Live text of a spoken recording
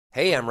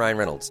Hey, I'm Ryan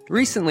Reynolds.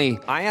 Recently,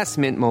 I asked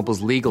Mint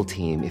Mobile's legal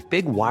team if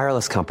big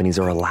wireless companies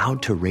are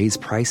allowed to raise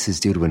prices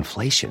due to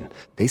inflation.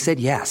 They said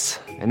yes.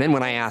 And then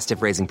when I asked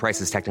if raising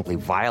prices technically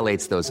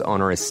violates those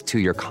onerous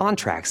two-year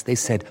contracts, they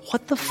said,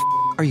 "What the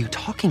are you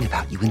talking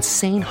about, you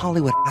insane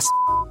Hollywood ass?"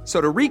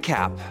 So to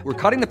recap,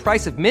 we're cutting the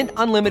price of Mint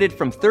Unlimited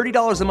from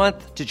 $30 a month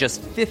to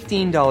just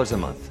 $15 a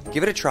month.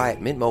 Give it a try at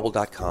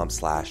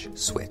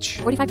mintmobile.com/switch.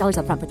 $45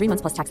 up front for 3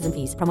 months plus taxes and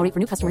fees. Promo rate for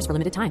new customers for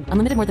limited time.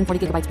 Unlimited more than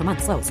 40 gigabytes per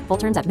month. Slows full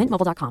terms at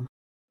mintmobile.com.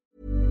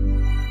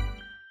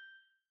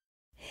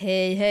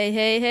 Hej, hej,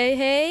 hej, hej,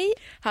 hej.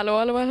 Hallå,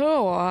 hallå,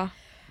 hallå.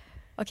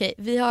 Okej,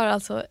 vi har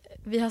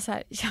så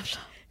här jävla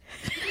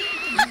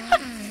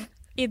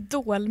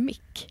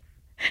idolmick.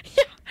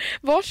 Ja,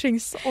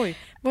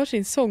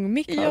 varsin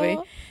sångmick har vi.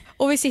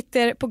 Och vi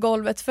sitter på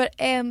golvet för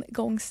en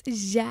gångs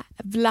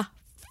jävla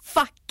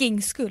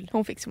fucking skull.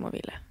 Hon fick som hon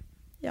ville.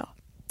 Ja.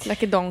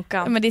 Lucky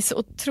Donkan. Men det är så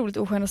otroligt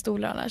osköna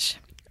stolar annars.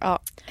 Ja.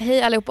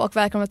 Hej allihopa och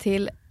välkomna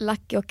till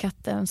Lucky och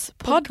Kattens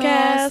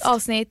podcast.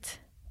 Avsnitt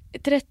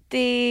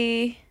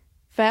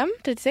 35,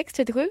 36,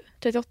 37,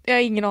 38. Jag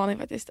har ingen aning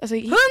faktiskt. Alltså,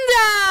 100!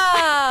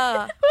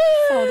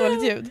 Fan vad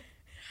dåligt ljud.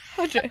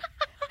 Hörde du?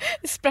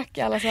 Det sprack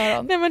i allas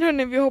öron. Nej men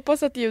hörni, vi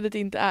hoppas att ljudet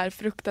inte är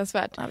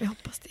fruktansvärt. Ja, vi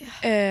hoppas det.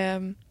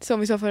 Som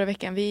vi sa förra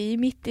veckan, vi är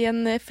mitt i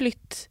en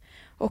flytt.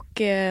 Och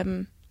då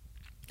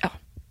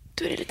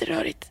är det lite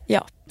rörigt.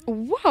 Ja.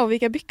 Wow,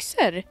 vilka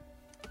byxor.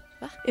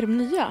 Va? Är de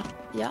nya?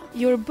 Ja.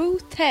 Your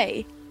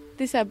booty.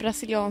 Det är så här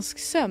brasiliansk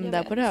söm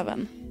där på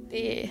röven.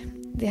 Det är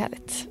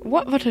härligt.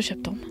 Vart har du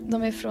köpt dem?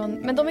 De är för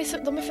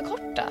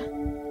korta.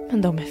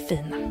 Men de är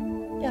fina.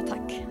 Ja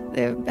tack.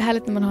 Det är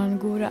härligt när man har en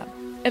god röv.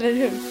 Eller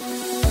hur?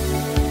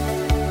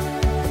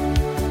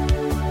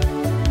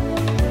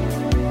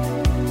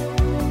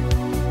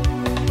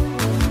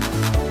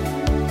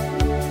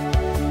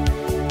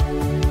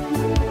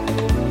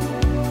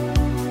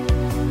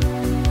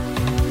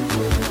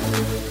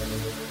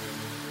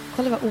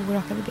 Kolla vad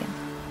orakade ben.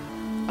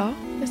 Ja,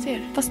 jag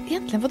ser. Fast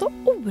egentligen, vadå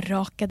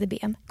orakade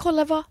ben?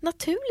 Kolla vad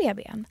naturliga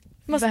ben.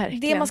 Verkligen.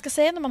 Det man ska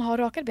säga när man har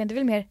rakade ben, det är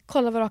väl mer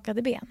kolla vad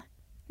rakade ben.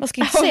 Man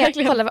ska inte Ja, säga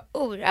verkligen. kolla vad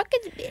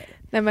orakade ben.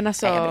 Nej men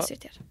alltså, Nej, jag blir så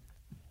irriterad.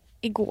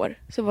 igår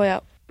så var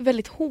jag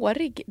väldigt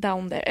hårig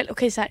down there. Eller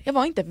okej, så här, jag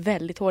var inte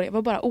väldigt hårig, jag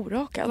var bara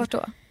orakad. Vart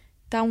då?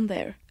 Down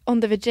there,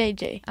 on the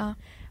VJJ. Ja.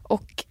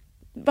 Och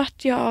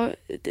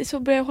så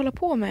började jag hålla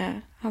på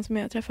med han som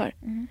jag träffar.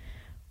 Mm.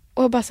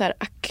 Och jag bara så här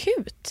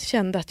akut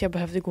kände att jag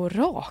behövde gå och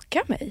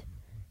raka mig.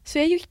 Så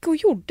jag gick och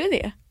gjorde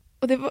det.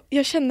 Och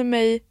jag kände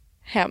mig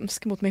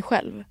hemsk mot mig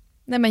själv.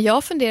 Nej men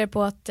jag funderar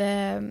på att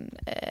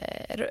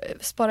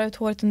spara ut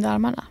håret under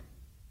armarna.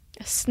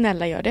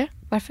 Snälla gör det.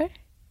 Varför?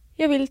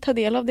 Jag vill ta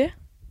del av det.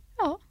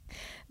 Ja.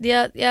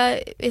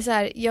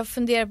 Jag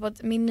funderar på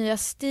att min nya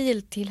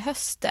stil till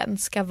hösten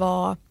ska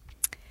vara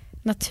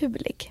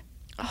naturlig.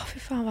 För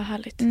fan vad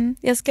härligt.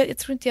 Jag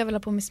tror inte jag vill ha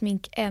på mig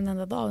smink en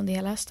enda dag under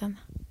hela hösten.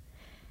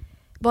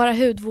 Bara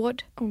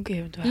hudvård.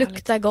 Gud, vad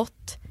lukta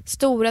gott.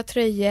 Stora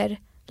tröjor.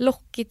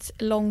 Lockigt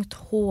långt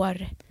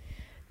hår.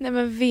 Nej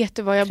men vet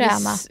du vad,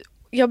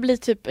 jag blir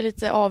typ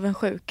lite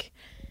avundsjuk.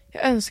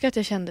 Jag önskar att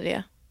jag kände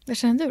det. Vad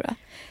känner du då?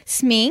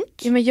 Smink?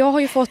 Ja, men jag har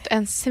ju fått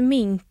en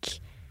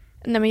smink.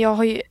 Nej men jag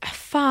har ju,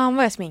 fan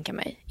vad jag sminkar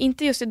mig.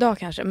 Inte just idag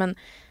kanske, men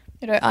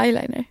Är det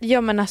eyeliner?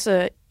 ja men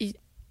alltså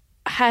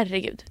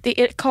herregud,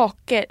 det är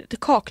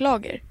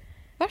kaklager.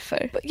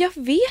 Varför? Jag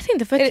vet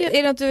inte för att Är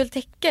det något du vill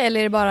täcka eller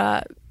är det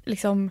bara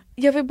liksom...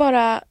 jag vill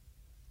bara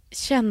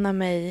känna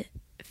mig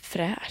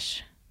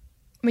fräsch.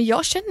 Men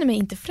jag känner mig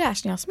inte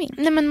fräsch när jag har smink.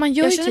 Nej men man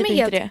gör Jag ju känner typ mig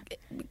inte helt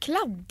det.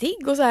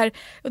 kladdig och så här,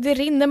 och det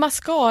rinner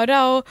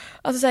mascara och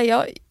alltså så här,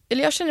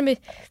 jag känner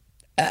mig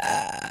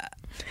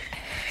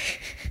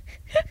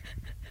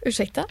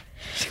ursäkta.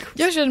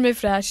 Jag känner mig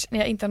fräsch när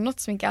jag inte har något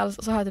smink alls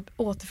och så har jag typ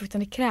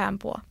återfuktande kräm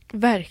på.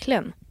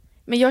 Verkligen.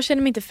 Men jag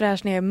känner mig inte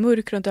fräsch när jag är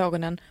mörk runt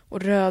ögonen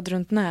och röd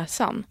runt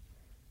näsan.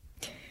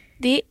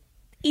 Det är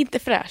inte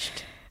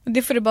fräscht.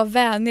 Det får du bara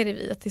vänja dig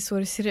vid att det är så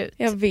det ser ut.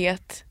 Jag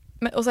vet.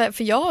 Men, och så här,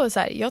 för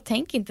jag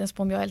tänker inte ens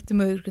på om jag är lite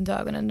mörk runt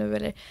ögonen nu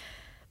eller...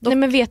 Nej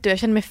men vet du, jag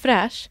känner mig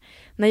fräsch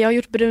när jag har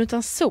gjort brun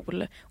utan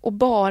sol och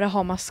bara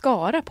har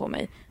mascara på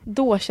mig.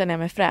 Då känner jag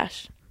mig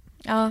fräsch.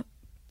 Ja,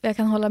 jag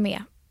kan hålla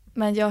med.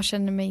 Men jag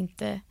känner mig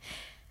inte...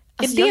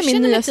 Alltså, är det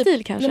min nya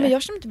stil kanske? Nej, men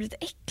jag känner mig typ lite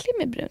äcklig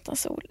med brun utan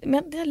sol.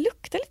 Men det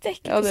luktar lite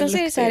äckligt. Ja, och sen luktar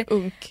så är det så här,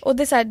 unk. och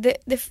det är så här,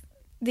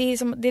 det är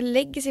som, det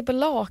lägger sig på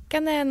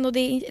lakanen och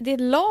det är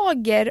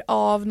lager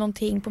av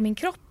någonting på min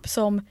kropp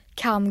som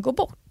kan gå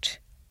bort.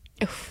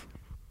 Uff.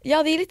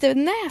 Ja, det är lite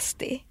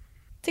nasty.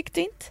 Tycker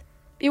du inte?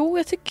 Jo,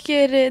 jag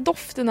tycker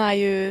doften är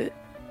ju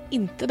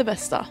inte det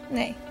bästa.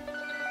 Nej.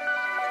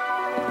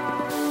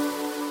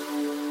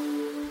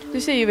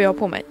 Du ser ju vad jag har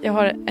på mig. Jag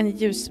har en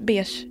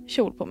ljusbeige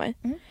kjol på mig.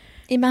 Mm.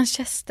 I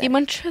Manchester. I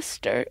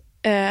Manchester.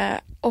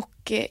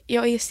 Och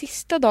jag är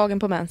sista dagen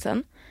på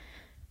mensen.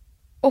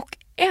 Och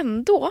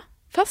ändå,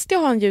 fast jag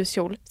har en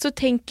ljuskjol, så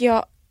tänker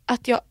jag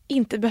att jag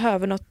inte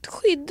behöver något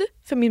skydd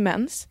för min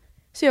mens.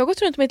 Så jag har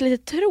gått runt med ett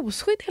litet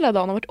trosskydd hela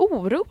dagen och varit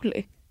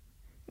orolig.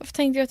 Varför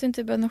tänkte du att du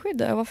inte behövde något skydd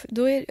då? Varför,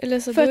 då är, eller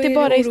så, För då att det är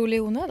bara du är- orolig i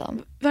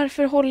onödan.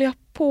 Varför håller jag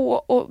på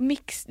och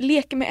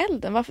leker med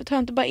elden? Varför tar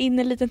jag inte bara in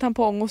en liten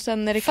tampong och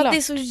sen är det För att klart?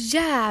 det är så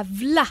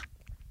jävla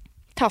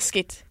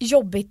Taskigt.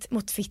 jobbigt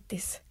mot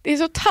fittis. Det är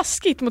så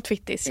taskigt mot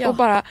fittis Ja. och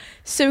bara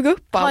suga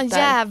upp Ha en allt där.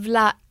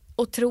 jävla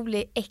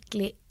otrolig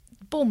äcklig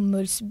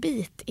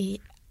bomullsbit i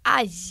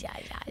aj.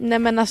 Nej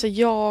men alltså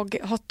jag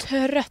har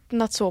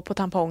tröttnat så på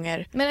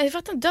tamponger. Men jag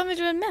fattar inte, dömer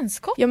du en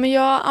menskopp? Ja men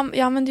jag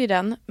använder ju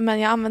den, men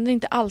jag använder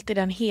inte alltid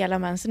den hela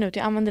mensen ut.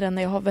 Jag använder den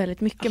när jag har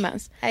väldigt mycket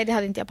mens. Nej, det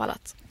hade inte jag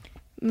pallat.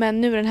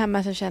 Men nu den här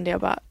mensen kände jag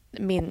bara,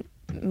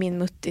 min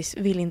muttis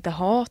vill inte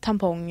ha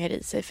tamponger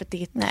i sig för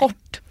det är Nej.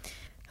 torrt.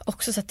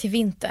 Också så att till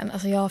vintern,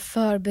 alltså jag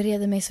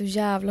förbereder mig så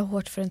jävla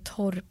hårt för en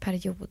torr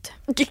period.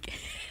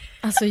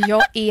 Alltså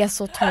jag är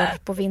så torr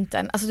på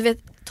vintern. Alltså du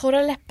vet,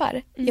 torra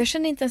läppar. Jag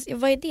känner inte ens,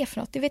 vad är det för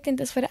något? Jag vet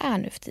inte ens vad det är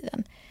nu för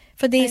tiden.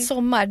 För det är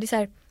sommar, det är så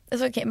här,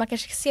 alltså okej, man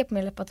kanske ser på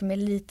mina läppar att de är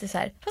lite så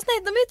här, fast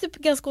nej, de är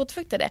typ ganska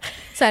återfuktade.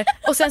 Så här,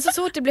 och sen så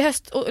fort det blir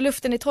höst och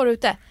luften är torr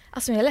ute,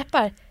 alltså mina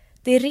läppar,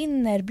 det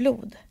rinner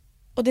blod.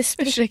 Och det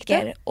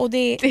spricker och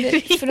det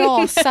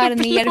frasar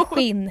ner blod.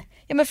 skinn.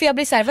 Ja men för jag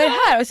blir så här, vad är det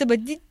här? Och så bara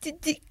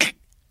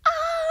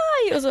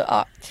aj! Och så,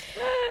 ja.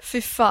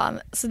 Fy fan,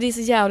 så det är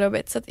så jävla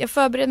jobbigt. Så att jag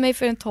förbereder mig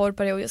för en torr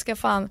period. Jag ska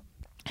fan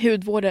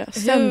Hudvårda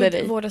sönder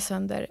dig. vårda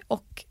sönder.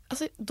 Och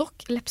alltså,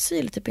 dock,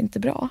 Lypsyl är typ inte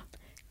bra.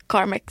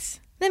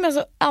 Carmex. Nej men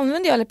alltså,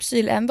 använder jag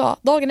Lypsyl en dag,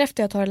 dagen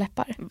efter jag tar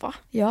läppar. Va?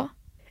 Ja.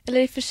 Eller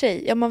i och för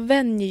sig, ja man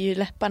vänjer ju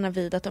läpparna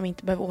vid att de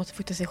inte behöver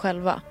återfukta sig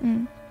själva.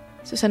 Mm.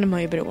 Så sen är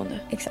man ju beroende.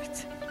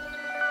 Exakt.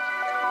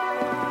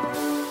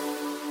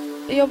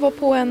 Jag var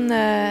på en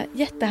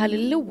jättehärlig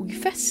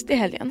logfest i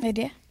helgen. Vad är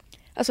det?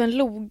 Alltså en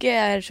loge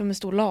är som en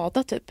stor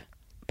lada typ.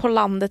 På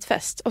landet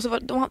fest. Och så var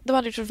de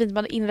hade det så fint,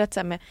 man hade inrett så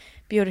här med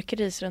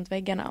björkris runt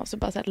väggarna. Och så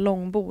bara så här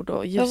långbord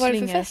och ljusslingor. Vad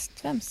var det för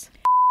fest? Vems?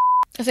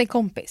 Alltså en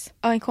kompis.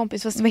 Ja, en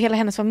kompis. Fast det var hela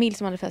hennes familj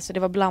som hade fest. Så det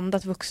var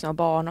blandat vuxna och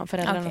barn och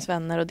föräldrarnas Okej.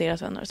 vänner och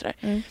deras vänner och sådär.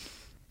 Mm.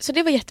 Så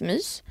det var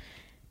jättemys.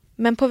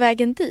 Men på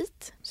vägen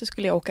dit så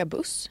skulle jag åka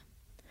buss.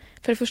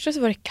 För det första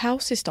så var det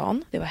kaos i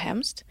stan. Det var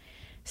hemskt.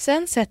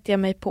 Sen sätter jag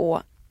mig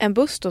på en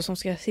buss då som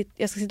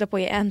jag ska sitta på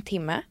i 1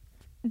 timme.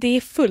 Det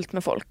är fullt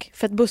med folk.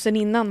 För att bussen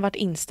innan var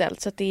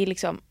inställd. Så att det är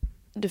liksom,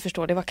 du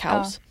förstår, det var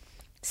kaos. Ja.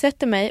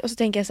 Sätter mig och så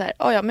tänker jag så här,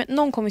 ja men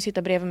någon kommer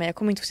sitta bredvid mig. Jag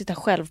kommer inte få sitta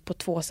själv på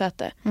 2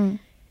 säte. Mm.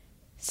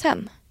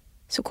 Sen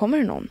så kommer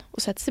det någon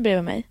och sätter sig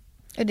bredvid mig.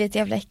 Och det är ett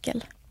jävla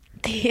äckel.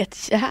 Det är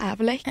ett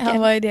jävla äckel. Ja,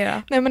 vad är det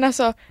då? Nej men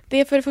alltså, det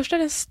är för det första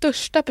den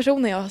största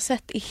personen jag har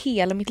sett i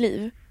hela mitt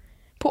liv.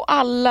 På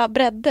alla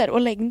bredder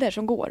och längder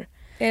som går.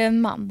 Är det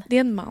en man? Det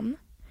är en man.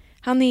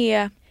 Han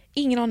är,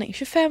 ingen aning,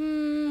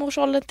 25 års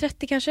ålder,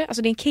 30 kanske.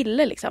 Alltså det är en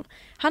kille liksom.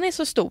 Han är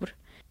så stor.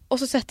 Och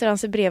så sätter han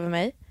sig bredvid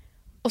mig.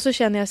 Och så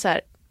känner jag så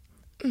här,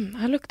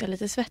 han luktar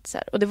lite svett så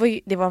här. Och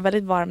det var en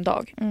väldigt varm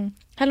dag. Mm.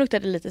 Han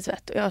luktade lite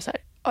svett och jag var så här,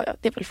 ja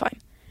det är väl fine.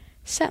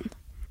 Sen,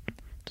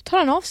 då tar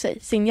han av sig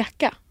sin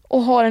jacka.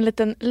 Och har en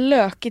liten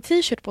lökig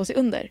t-shirt på sig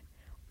under.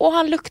 Och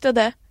han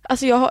luktade,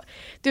 alltså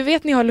du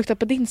vet när jag har luktat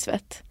på din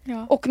svett.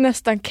 Ja. Och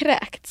nästan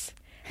kräkts.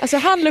 Alltså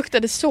han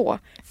luktade så,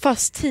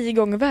 fast 10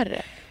 gånger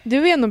värre.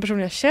 Du är ändå en person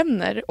jag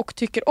känner och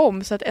tycker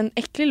om. Så att en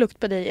äcklig lukt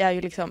på dig är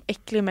ju liksom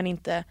äcklig men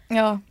inte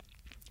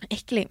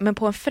äcklig. Men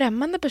på en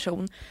främmande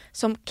person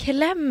som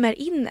klämmer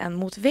in en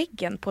mot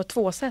väggen på ett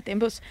 2-säte i en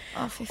buss.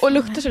 Och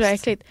luktar sådär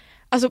äckligt.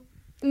 Alltså,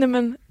 nej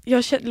men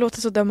jag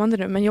låter så dömande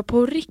nu. Men jag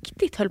på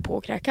riktigt höll på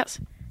att kräkas.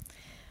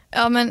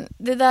 Ja men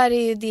det där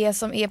är ju det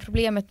som är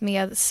problemet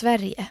med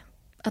Sverige.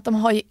 Att de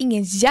har ju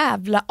ingen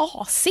jävla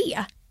AC.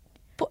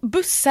 På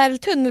bussar,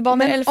 tunnelbanor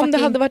Men eller om det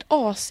fucking... hade varit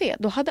AC,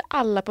 då hade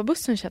alla på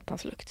bussen känt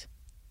hans lukt.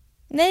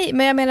 Nej,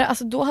 men jag menar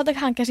alltså då hade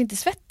han kanske inte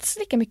svettats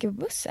lika mycket på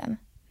bussen.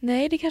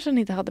 Nej, det kanske han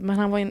inte hade, men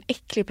han var ju en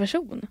äcklig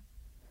person.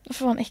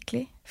 Varför var han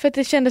äcklig? För att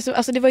det kändes som,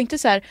 alltså det var inte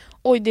så här,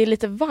 oj det är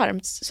lite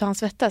varmt så han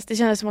svettas. Det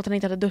kändes som att han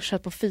inte hade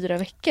duschat på 4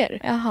 veckor.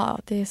 Jaha,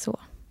 det är så.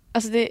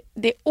 Alltså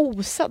det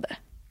osade.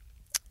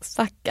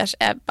 Stackars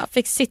Ebba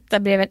fick sitta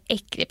bredvid en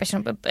äcklig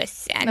person på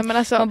bussen. Nej, men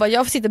alltså, man bara,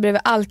 jag får sitta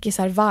bredvid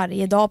alkisar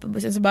varje dag på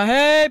bussen. Så bara,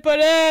 hej på det!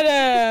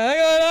 Hur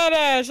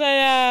går det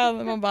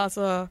tjejen? Man bara,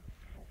 alltså,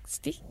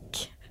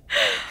 stick.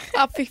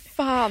 ja fy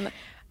fan.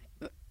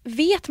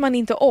 Vet man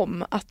inte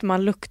om att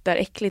man luktar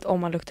äckligt om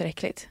man luktar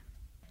äckligt?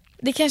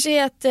 Det kanske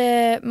är att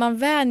man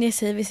vänjer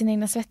sig vid sin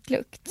egna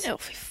svettlukt. Ja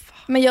fy fan.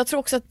 Men jag tror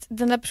också att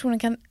den där personen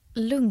kan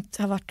lugnt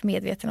ha varit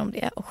medveten om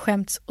det och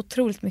skämts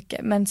otroligt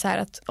mycket. Men så här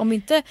att om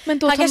inte... Men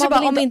då han tar kanske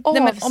man bara, väl inte av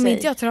om sig?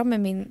 inte jag tar av mig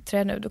min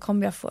tröja nu, då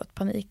kommer jag få ett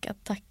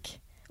panikattack.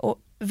 Och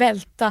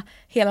välta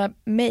hela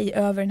mig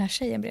över den här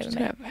tjejen bredvid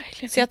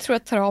mig. Så jag tror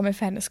att jag tar av mig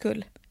för hennes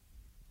skull.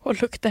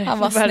 Och luktar Han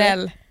var värre.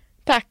 snäll.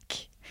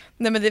 Tack.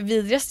 Nej men det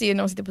vidrigaste är ju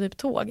när man sitter på typ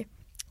tåg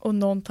och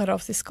någon tar av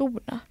sig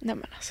skorna. Nej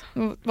men alltså.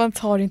 Man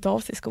tar inte av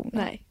sig skorna.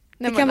 Nej.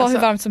 Det kan vara hur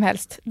varmt som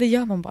helst. Det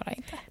gör man bara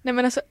inte. Nej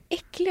men alltså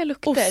äckliga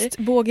lukter.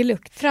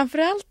 Ostbågelukt.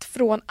 Framförallt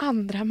från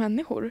andra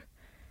människor.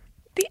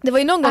 Det var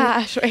ju någon gång.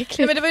 Är så äckligt.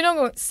 Nej, men det var ju någon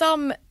gång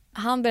Sam,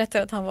 han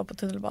berättade att han var på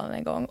tunnelbanan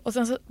en gång och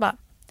sen så bara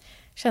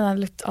känna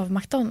en lukt av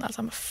McDonalds.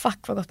 Han bara,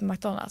 fuck vad gott med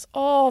McDonalds.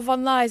 Åh, vad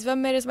nice.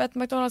 Vem är det som äter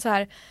McDonalds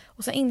här?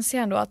 Och sen inser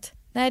han då att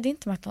nej, det är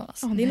inte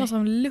McDonalds. Det är någon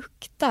som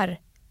luktar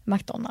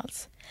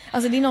McDonalds.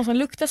 Alltså det är någon som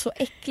luktar så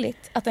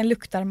äckligt att den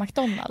luktar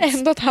McDonalds.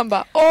 Ändå att han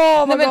bara,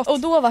 åh vad gott. Och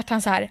då vart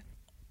han så här,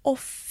 åh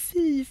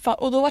fy fan.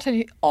 Och då vart han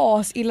ju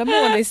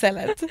asillamående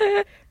istället.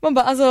 Man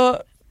bara,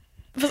 alltså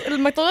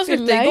McDonalds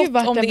luktar ju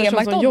gott om det är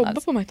McDonalds. Som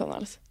jobbar på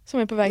McDonalds. Som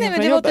är på vägen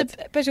från det jobbet.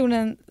 Var typ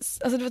personen,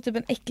 alltså det var typ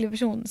en äcklig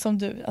person som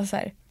du, alltså så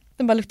här,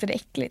 den bara luktade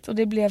äckligt. Och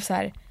det blev så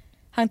här,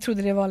 han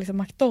trodde det var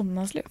liksom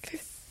McDonalds-lukt. Fy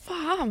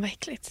fan vad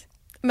äckligt.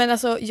 Men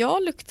alltså jag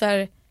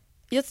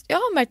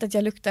har märkt att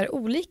jag luktar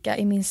olika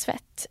i min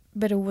svett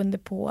beroende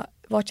på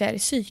vart jag är i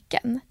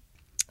cykeln.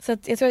 Så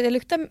att jag tror att jag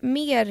luktar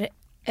mer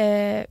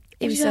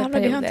i vissa perioder.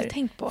 Det har jag inte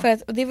tänkt på.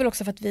 Och det är väl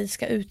också för att vi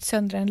ska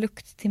utsöndra en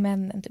lukt till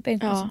männen. Typ,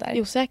 inte sånt där.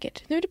 Jo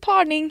säkert. Nu är det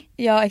parning.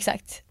 Ja,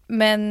 exakt.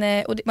 Men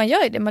man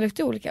gör ju det, man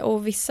luktar olika.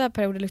 Och vissa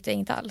perioder luktar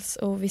inget alls.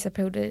 Och vissa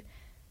perioder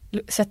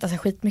svettar sig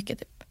skitmycket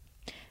typ.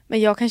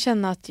 Men jag kan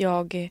känna att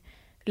jag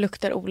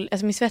luktar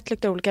alltså min svett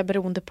luktar olika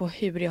beroende på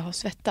hur jag har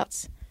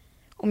svettats.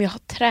 Om jag har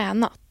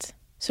tränat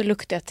så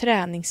luktar jag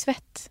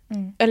träningssvett.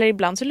 Eller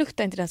ibland så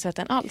luktar inte den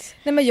svetten alls.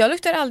 Nej, men jag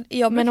luktar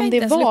aldrig. Men om det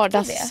är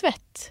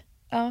vardagssvett,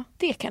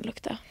 det kan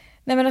lukta.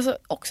 Nej, men alltså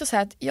också så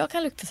här att jag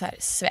kan lukta så här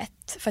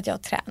svett för att jag har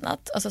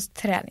tränat. Alltså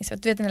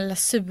träningssvett. Du vet den där lilla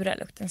sura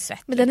lukten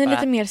svett. Men den är bara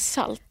lite mer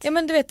salt. Ja,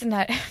 men du vet den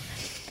här.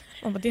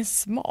 Det är en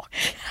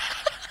smak.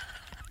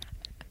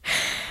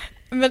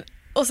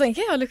 Och sen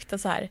kan jag lukta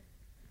så här.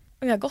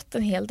 Om jag har gått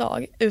en hel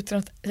dag utan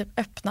att typ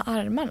öppna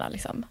armarna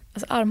liksom.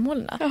 Alltså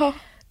armhålorna. Jaha.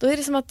 Då är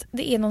det som att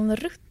det är någon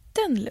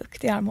rutten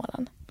lukt i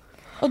armhålan.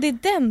 Och det är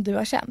den du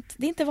har känt.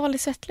 Det är inte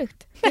vanlig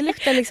svettlukt. Det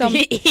luktar liksom.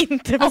 Det är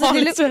inte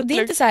vanlig svettlukt. Det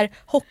är inte så här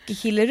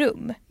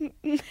hockeykillerum.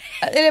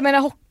 Eller jag menar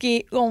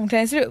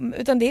hockey-omklädningsrum.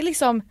 Utan det är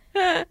liksom.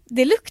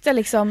 Det luktar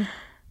liksom.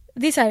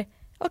 Det är så här.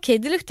 Okej,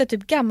 det luktar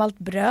typ gammalt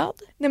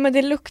bröd. Nej, men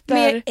det luktar.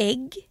 Med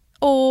ägg.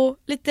 Och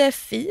lite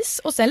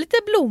fis. Och sen lite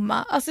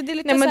blomma. Alltså det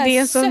luktar. Nej, men så här det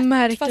är en så sött,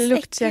 märklig lukt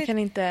äckligt. så jag kan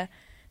inte.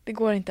 Det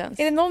går inte ens.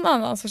 Är det någon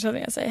annan som känner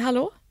igen sig?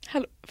 Hallå?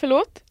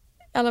 Förlåt?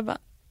 Alla bara.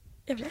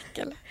 Jävla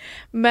äckel.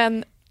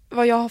 Men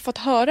vad jag har fått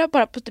höra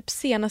bara på typ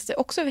senaste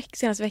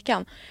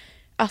veckan.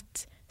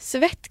 Att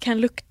svett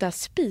kan lukta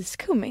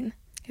spiskummin.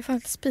 Hur fan är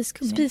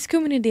spiskummin?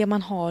 Spiskummin är det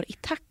man har i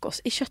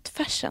tacos, i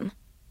köttfärsen.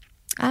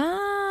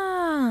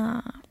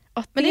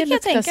 Men det kan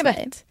jag tänka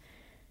mig.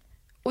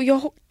 Och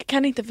jag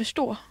kan inte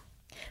förstå.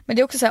 Men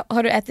det är också så här,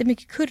 har du ätit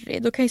mycket curry,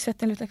 då kan ju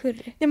svetten lukta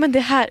curry. Ja, men det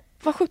här,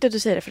 vad sjukt att du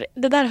säger det, för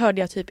det där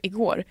hörde jag typ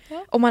igår.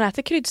 Ja. Om man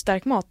äter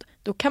kryddstark mat,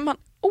 då kan man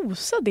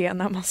osa det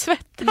när man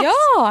svettas.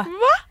 Ja!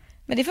 Va?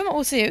 Men det får man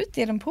osa ut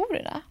genom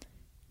porerna.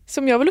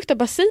 Som jag vill lukta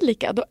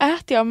basilika, då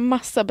äter jag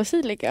massa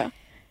basilika.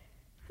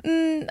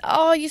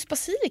 Ja, just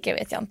basilika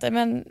vet jag inte,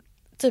 men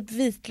typ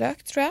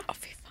vitlök tror jag.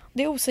 Fy fan.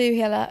 Det osar ju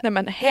hela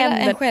en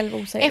själv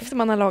osar ju. Efter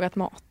man har lagat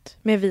mat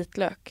med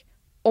vitlök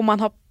och man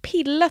har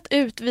pillat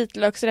ut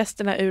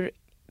vitlöksresterna ur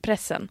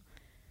pressen,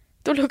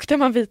 då luktar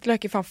man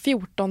vitlök i fan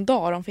 14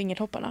 dagar om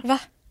fingertopparna. Va?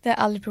 Det har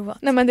jag aldrig provat.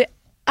 Nej, men det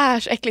är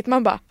så äckligt.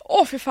 Man bara,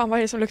 för fan, vad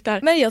är det som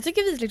luktar? Men jag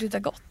tycker vitlök luktar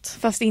gott.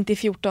 Fast inte i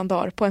 14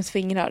 dagar på ens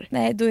fingrar.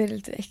 Nej, då är det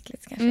lite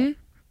äckligt kanske.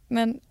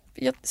 Men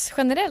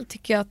generellt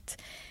tycker jag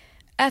att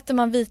äter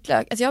man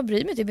vitlök, alltså jag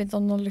bryr mig typ inte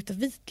om någon luktar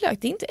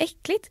vitlök. Det är inte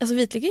äckligt. Alltså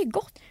vitlök är ju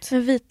gott.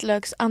 Men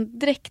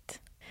vitlöksandräkt.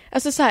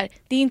 Alltså så här,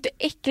 det är inte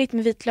äckligt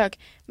med vitlök,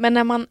 men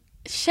när man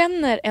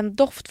känner en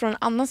doft från en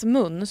annans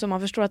mun som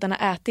man förstår att den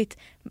har ätit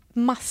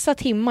massa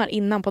timmar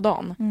innan på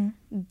dagen.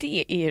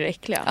 Det är ju det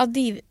äckliga. Ja,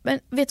 men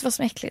vet du vad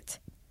som är äckligt?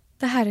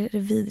 Det här är det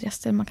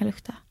vidrigaste man kan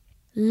lukta.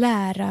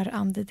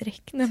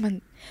 Lärarandedräkt. Nej,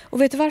 men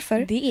och vet du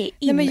varför? Det är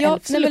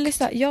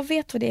inälvslukt. Jag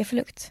vet vad det är för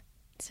lukt.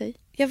 Säg.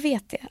 Jag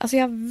vet det. Alltså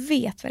jag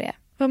vet vad det är.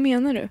 Vad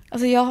menar du?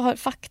 Alltså jag har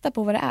fakta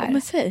på vad det är.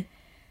 Men säg.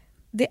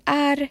 Det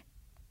är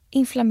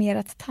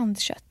inflammerat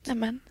tandkött. Nej,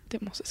 men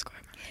det måste skoja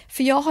med.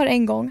 För jag har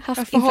en gång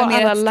haft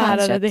inflammerat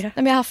tandkött. Det? Nej,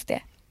 men jag har haft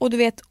det. Och du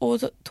vet, och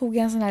så tog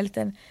jag en sån här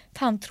liten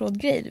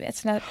tandtrådgrej, du vet,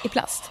 sån här i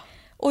plast.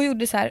 Och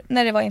gjorde så här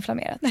när det var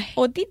inflammerat. Nej.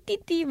 Och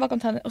bakom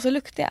tanden. Och så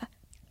luktade jag.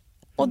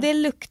 Och det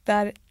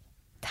luktar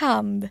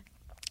tand.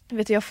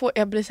 Vet du,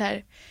 jag blir så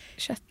här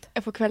kött.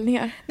 Jag får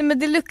kvällningar. Nej, men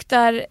det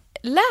luktar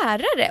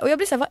lärare. Och jag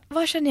blir så här,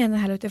 vad känner jag den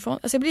här utifrån?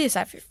 Alltså jag blir så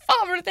här, fy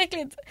fan vad det är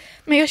äckligt.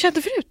 Men jag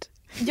kände förut.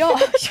 Ja.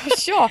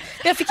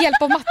 Jag fick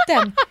hjälp av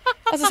matten.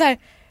 Alltså så här,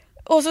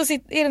 och så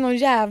är det någon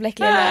jävla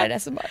äcklig lärare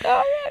som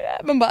bara,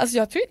 men bara, alltså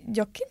jag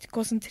kan inte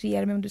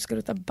koncentrera mig om du ska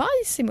låta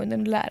bajs i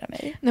munnen och lära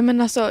mig. Nej,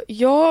 men alltså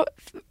jag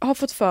har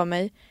fått för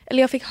mig,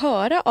 eller jag fick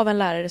höra av en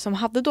lärare som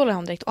hade dålig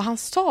andedräkt, och han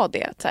sa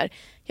det att så här,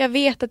 jag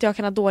vet att jag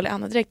kan ha dålig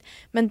andedräkt,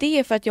 men det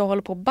är för att jag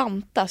håller på att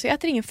banta, så jag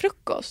äter ingen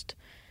frukost.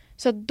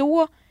 Så att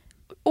då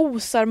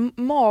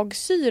osar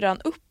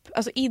magsyran upp,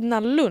 alltså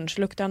innan lunch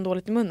luktar han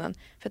dåligt i munnen,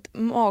 för att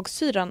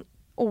magsyran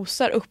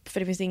osar upp, för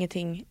det finns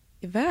ingenting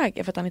i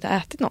vägen för att han inte har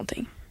ätit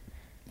någonting.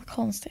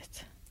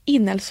 Konstigt.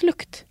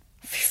 Inälvslukt.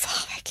 Fy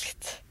fan vad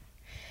äckligt.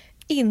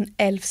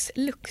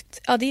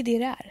 Inälvslukt. Ja, det är det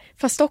är.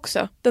 Fast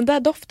också, den där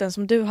doften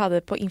som du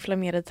hade på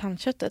inflammerade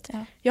tandköttet.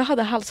 Ja. Jag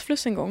hade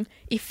halsfluss en gång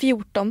i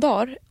 14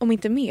 dagar, om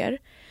inte mer.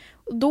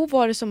 Och då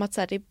var det som att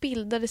så här, det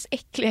bildades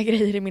äckliga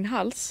grejer i min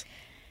hals.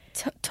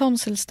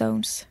 Tonsil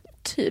stones.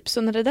 Typ,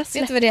 så när det där släppte.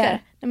 Vet du vad det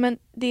är? Nej, men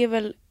det är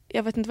väl,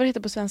 jag vet inte vad det heter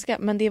på svenska,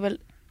 men det är väl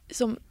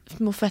som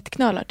små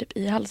fettknölar typ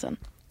i halsen.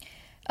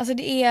 Alltså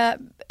det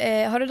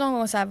är, har du någon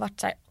gång så här varit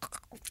så här,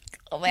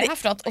 vad är det här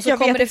för något? Och så Jag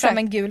kommer vet det fram exakt.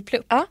 en gul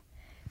plupp. Ja.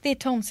 Det är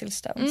tonsil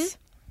stones.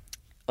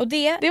 Och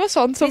det Det var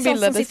sånt som det är sånt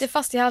bildades som sitter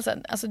fast i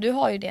halsen. Alltså du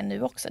har ju det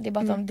nu också. Det är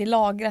bara att det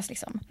lagras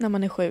liksom. när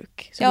man är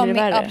sjuk. Så Ja, blir det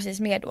värre. ja, precis,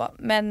 mer då.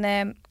 Men,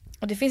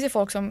 och det finns ju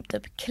folk som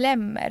typ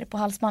klämmer på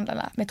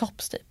halsmandlarna med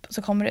tops typ. Och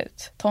så kommer det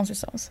ut tonsil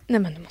stones. Nej,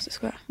 men du måste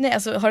skoja. Nej,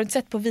 alltså har du inte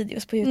sett på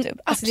videos på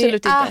YouTube? Alltså,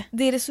 absolut det är, inte.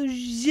 Det är så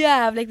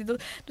jävla äckligt.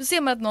 Då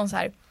ser man att någon så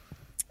här.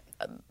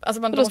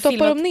 Alltså man Och då har stoppar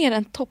filmat- de ner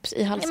en tops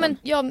i halsen. Nej,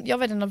 men jag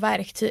vet inte, något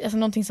verktyg, alltså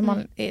någonting som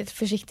man är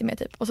försiktig med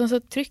typ. Och sen så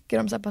trycker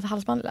de så här på ett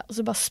halsband och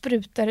så bara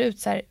sprutar det ut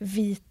så här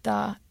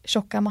vita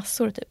tjocka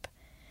massor typ.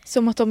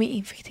 Som att de är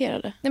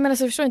infekterade. Nej, men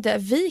alltså förstår inte,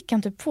 vi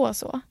kan typ få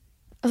så.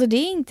 Alltså det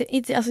är inte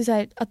alltså så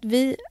här, att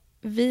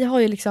vi har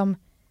ju liksom,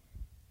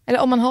 eller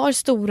om man har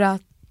stora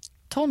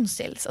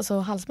tonsils, alltså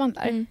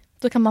halsmandlar,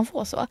 då kan man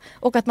få så.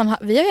 Och att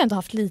vi har ju ändå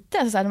haft lite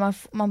alltså så här, när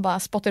man bara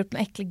spottar upp en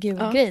äcklig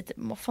gul grej typ.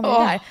 Vad fan är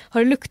det där? Har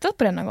du luktat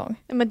på den någon gång?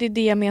 Men det är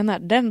det jag menar.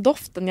 Den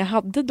doften jag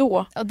hade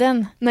då. Och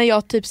den, När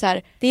jag typ så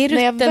här, det är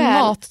när jag rutten väl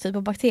mat typ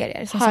och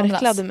bakterier som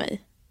harklade samlas.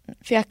 mig.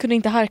 För jag kunde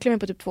inte harkla mig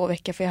på typ 2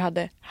 veckor för jag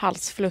hade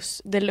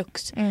halsfluss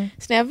deluxe.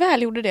 Så när jag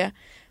väl gjorde det,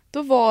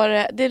 då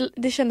var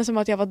det kändes som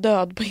att jag var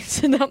död på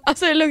insidan.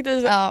 Alltså det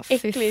luktade så Fy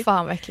äckligt.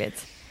 fan vad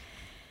äckligt.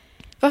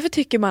 Varför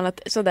tycker man att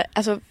sådär,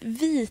 alltså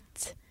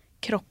vit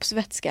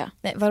kroppsvätska.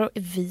 Nej, vadå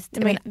vit?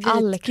 Nej, men men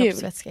all vit,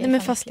 kroppsvätska är Nej,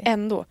 men fan fast äcklig.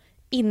 ändå.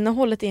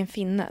 Innehållet i en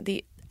finne,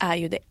 det är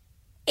ju det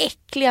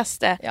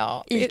äckligaste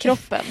Ja, i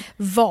kroppen.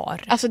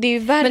 Var? Alltså det är ju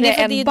värre Men det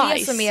är, än det är bajs.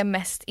 det som är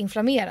mest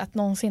inflammerat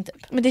någonsin typ.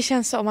 Men det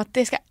känns som att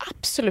det ska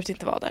absolut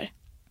inte vara där.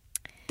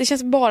 Det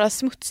känns bara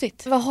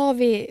smutsigt. Vad har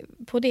vi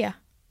på det?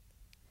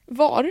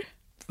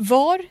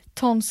 Var?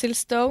 Tonsil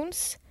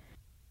stones,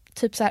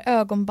 typ så här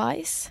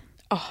ögonbajs.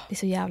 Oh. Det är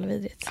så jävla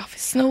vidrigt. Ja, fy fan.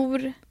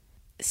 Snor.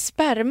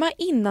 Sperma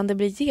innan det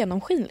blir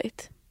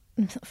genomskinligt.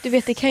 Du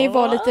vet, det kan ju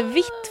vara lite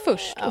vitt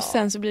först och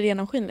sen så blir det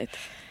genomskinligt.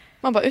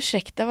 Man bara,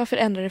 ursäkta, varför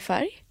ändrar det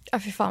färg? Ja,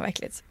 fy fan vad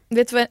äckligt.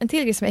 Vet du vad en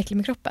till grej som är äcklig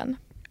med kroppen?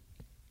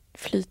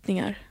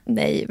 Flytningar.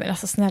 Nej, men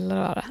alltså snälla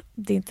rara.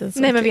 Det är inte så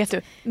Nej, men äckligt.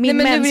 vet du, min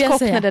Nej, men nu vill jag menskopp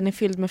säga. när den är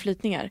fylld med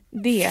flytningar,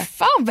 det...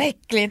 Fan vad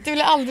äckligt. Det vill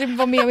jag aldrig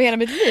vara med om i hela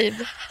mitt liv.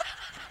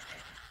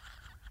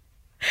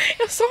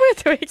 Jag sa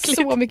att det var äckligt.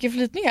 Så mycket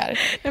flytningar.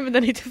 Nej, men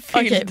den är inte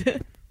fylld.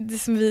 Okej. Det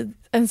som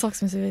en sak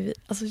som är så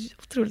alltså,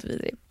 otroligt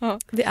vidrig. Ja.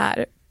 Det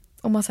är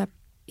om man så här,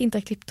 inte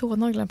har klippt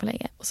tånaglarna på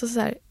länge och så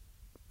här,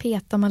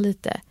 petar man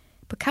lite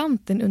på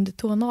kanten under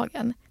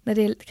tånageln när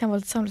det kan vara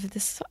lite samlas lite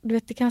du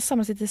vet, det kan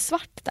samlas lite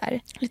svart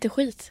där. Lite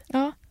skit.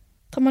 Ja.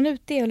 Tar man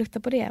ut det och luktar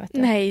på det, vet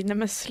du? Nej,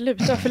 men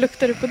sluta. Varför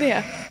luktar du på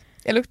det?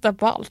 Jag luktar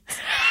på allt.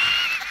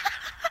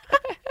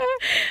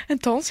 En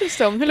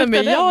tonsilstone, hur Nej,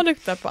 luktar men jag den?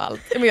 luktar på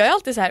allt. Men jag är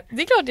alltid så här,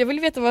 det är klart jag vill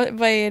veta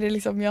vad är det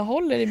liksom jag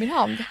håller i min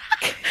hand.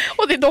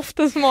 Och det är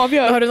doften som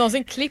avgör. Har du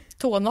någonsin klippt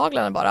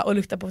tånaglarna bara och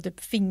luktat på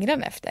typ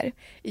fingrarna efter?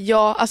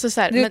 Ja, alltså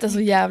så här, Det luktar så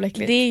jävla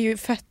äckligt. det är ju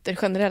fötter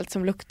generellt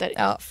som luktar.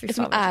 Ja, fy fan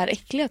som vad är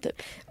äckliga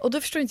typ. Och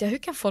då förstår inte jag, hur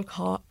kan folk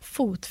ha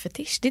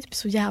fotfetisch? Det är typ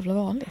så jävla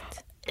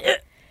vanligt.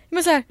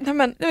 Men så här, nej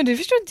men det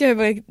förstår inte jag.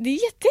 Det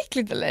är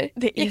jätteäckligt eller?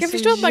 Det är jag kan så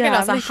förstå att man kan ha så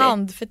jävla här äckligt.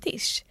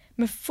 handfetisch.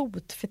 Men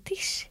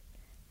fotfetisch?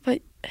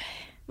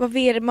 Vad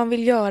är det man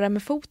vill göra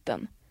med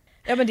foten?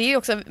 Ja, men det är ju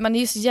också, man är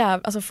ju så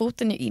jävla, alltså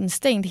foten är ju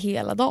instängd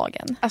hela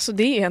dagen. Alltså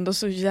det är ändå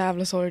så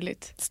jävla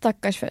sorgligt.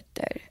 Stackars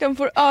fötter. De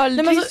får aldrig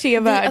Nej, men alltså, se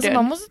världen. alltså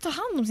man måste ta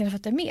hand om sina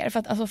fötter mer. För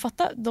att alltså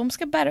fatta, de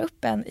ska bära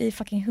upp en i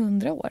fucking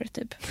 100 år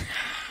typ.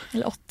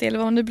 Eller 80 eller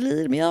vad det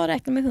blir. Men jag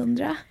räknar med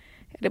 100.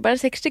 Det är bara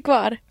 60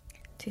 kvar.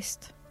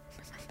 Tyst.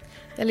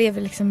 Jag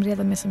lever liksom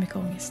redan med så mycket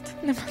ångest.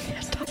 Nej, men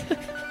hjärtat.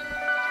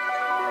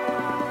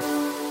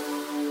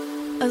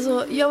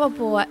 Alltså jag var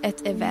på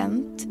ett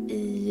event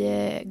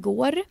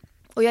igår.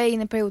 Och jag är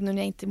inne i en period nu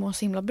när jag inte mår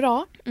så himla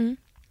bra. Mm.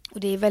 Och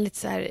det är väldigt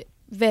så här,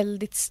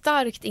 väldigt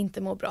starkt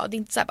inte må bra. Det är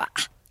inte så här bara,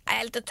 jag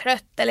är lite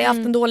trött eller jag har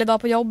haft en dålig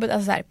dag på jobbet.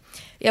 Alltså så här,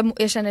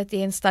 jag känner att det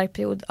är en stark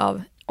period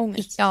av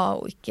Ångest.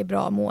 och icke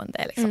bra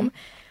mående liksom.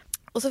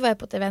 Och så var jag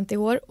på ett event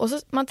igår och så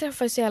man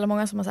träffar så jävla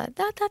många som har så här,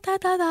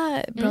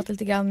 pratar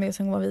lite grann med och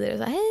sen går man vidare och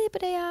så här, hej på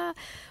dig. Ja.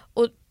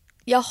 Och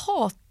jag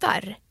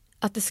hatar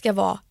att det ska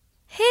vara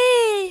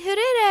hej, hur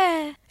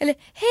är det? Eller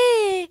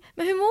hej,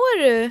 men hur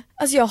mår du?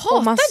 Alltså jag hatar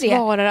Och man det.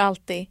 svarar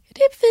alltid.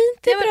 Det är fint,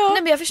 det är bra.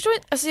 Nej, men jag förstår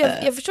inte, alltså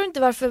jag förstår inte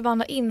varför man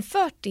har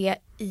infört det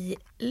i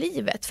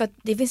livet. För att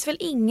det finns väl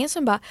ingen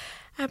som bara,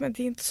 men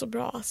det är inte så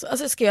bra.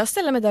 Alltså ska jag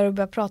ställa mig där och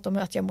börja prata om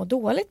att jag mår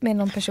dåligt med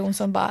någon person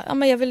som bara,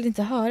 men jag vill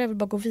inte höra, jag vill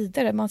bara gå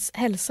vidare. Man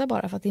hälsar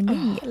bara för att det är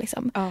mingel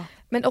liksom.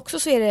 Men också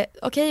så är det,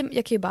 okej,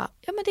 jag kan ju bara,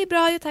 men det är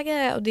bra, jag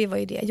taggar. Och det var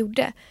ju det jag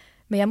gjorde.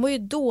 Men jag mår ju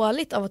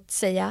dåligt av att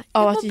säga,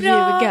 Av jag att mår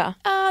bra. ljuga.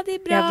 Ja, det är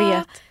bra. Jag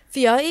vet. För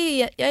jag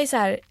är så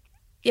här,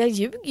 jag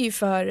ljuger ju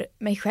för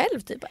mig själv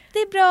typ. Det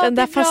är bra, Den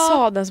det där är bra.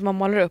 fasaden som man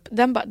målar upp,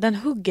 den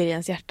hugger i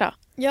ens hjärta.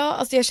 Ja,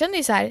 alltså jag känner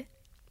ju så här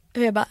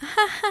hur jag bara,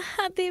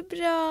 haha, det är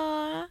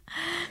bra.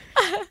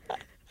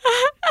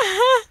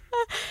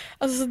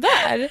 Alltså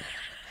sådär.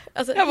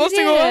 Alltså, Jag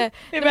måste gå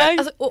iväg.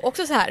 Alltså, och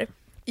också så här,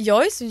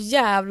 jag är så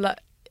jävla,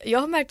 jag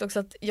har märkt också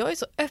att jag är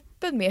så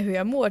öppen med hur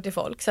jag mår till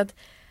folk, så att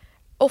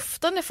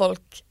ofta när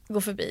folk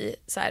går förbi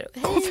så här,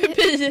 hej. Gå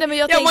förbi, Nej, men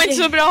jag mår inte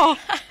så bra.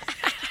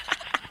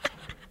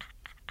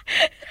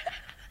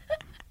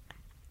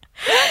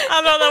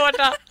 Hallå där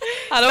borta.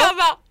 Hallå?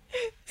 Mamma.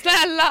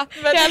 Snälla,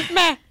 hjälp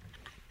mig.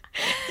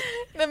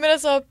 Nej men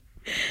alltså,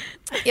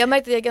 jag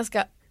märkte att jag är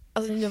ganska,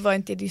 alltså nu var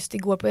inte just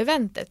igår på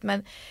eventet,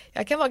 men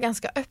jag kan vara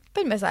ganska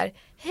öppen med så här,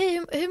 hej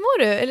hur mår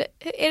du? Eller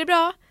är det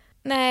bra?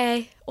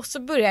 Nej, och så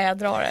börjar jag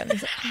dra den.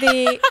 Det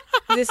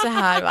är så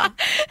här va.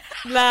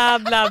 Bla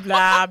bla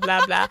bla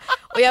bla bla.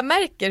 Och jag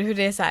märker hur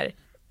det är så här,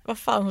 vad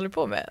fan håller du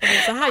på med?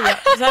 Alltså,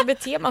 så här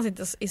beter man sig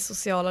inte i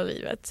sociala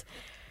livet.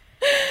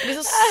 Det är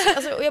så,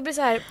 alltså, och jag blir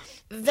så här,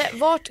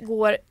 vart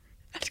går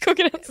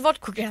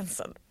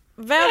gränsen?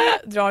 Vem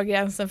drar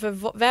gränsen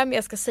för vem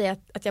jag ska säga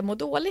att jag mår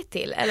dåligt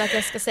till? Eller att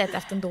jag ska säga att jag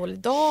haft en dålig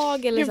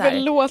dag? Eller så här.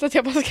 Förlåt att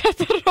jag bara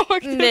skrattar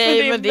rakt.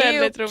 Nej, men det är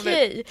väldigt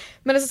okej. roligt.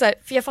 Men alltså så här,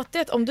 för jag fattar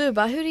ju att om du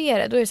bara, hur är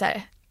det? Då är det så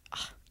här,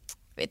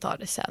 vi tar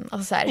det sen.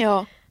 Alltså så här.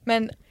 Ja.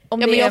 Men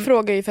om Ja, det men är, jag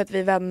frågar ju för att vi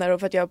är vänner och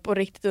för att jag på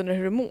riktigt undrar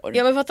hur du mår.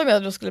 ja men fattar mig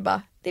att då skulle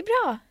bara, det är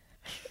bra.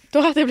 Då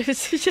hade jag blivit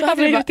så Då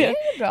hade jävla du bara, irriterad.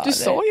 är det bra, Du eller?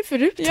 sa ju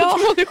förut Ja. att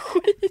du mådde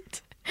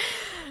skit.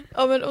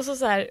 Ja men och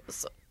så här,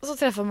 så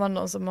träffar man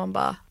någon som man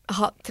bara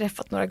har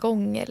träffat några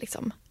gånger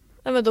liksom.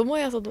 Ja men då mår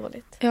jag så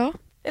dåligt. Ja.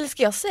 Eller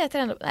ska jag säga till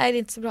henne, nej det är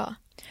inte så bra.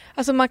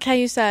 Alltså man kan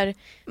ju så här,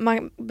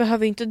 man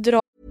behöver ju inte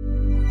dra.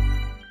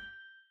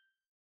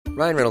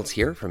 Ryan Reynolds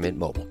here from Mint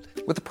Mobile.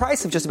 With the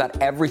price of just about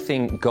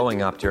everything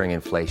going up during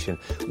inflation,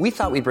 we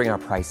thought we'd bring our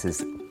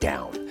prices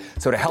down.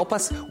 So to help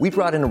us, we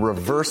brought in a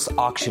reverse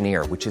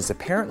auctioneer, which is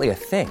apparently a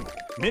thing.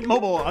 Mint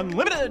Mobile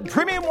Unlimited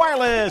Premium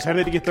Wireless. How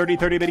to get 30,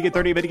 30, bit to get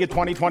 30, bit to get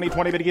 20, 20,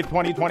 20, bit to get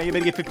 20, 20, bit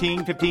to get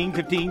 15, 15,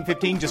 15,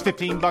 15, just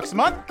 $15 a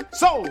month?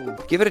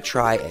 Sold! Give it a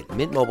try at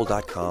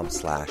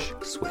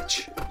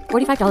mintmobile.com/switch.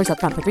 $45 up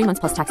front for 3 months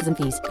plus taxes and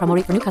fees. Promo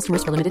rate for new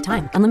customers for limited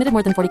time. Unlimited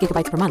more than 40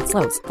 gigabytes per month.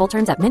 Slows full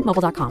terms at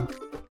mintmobile.com.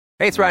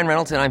 Hey, it's Ryan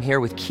Reynolds, and I'm here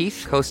with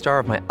Keith, co-star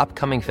of my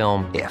upcoming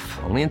film, If,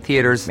 only in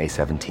theaters May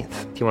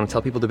 17th. Do you want to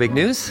tell people the big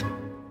news?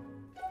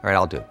 All right,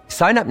 I'll do it.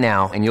 Sign up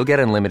now and you'll get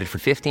unlimited for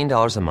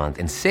 $15 a month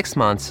and 6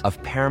 months of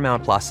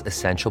Paramount Plus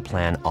Essential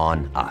Plan on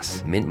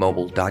us.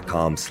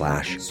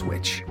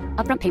 mintmobile.com/switch.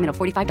 Upfront payment of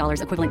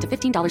 $45 equivalent to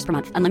 $15 per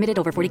month. Unlimited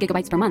over 40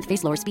 gigabytes per month.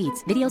 Face lower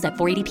speeds. Videos at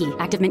 480p.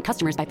 Active Mint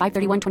customers by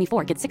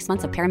 531.24 get 6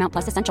 months of Paramount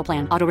Plus Essential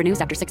Plan. Auto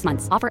renews after 6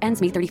 months. Offer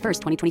ends May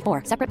 31st,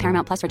 2024. Separate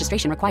Paramount Plus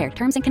registration required.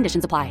 Terms and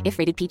conditions apply if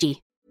rated PG.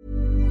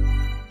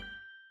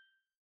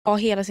 Ha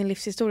hela sin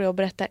livshistoria och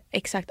berätta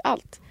exakt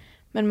allt.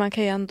 Men man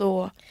kan ju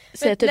ändå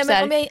säga typ nej, så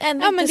här, men om jag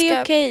ändå ja men inte det är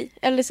ska- okej.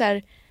 Eller så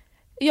här,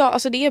 ja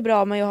alltså det är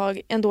bra men jag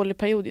har en dålig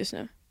period just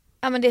nu.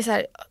 Ja men det är så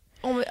här,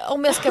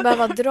 om jag ska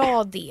behöva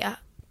dra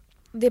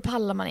det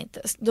pallar man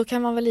inte. Då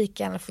kan man väl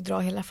lika gärna få dra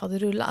hela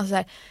faderullan. Alltså så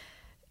här,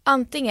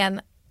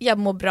 antingen jag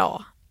mår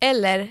bra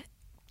eller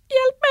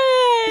hjälp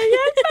mig.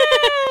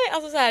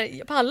 Alltså så här,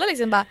 jag pallar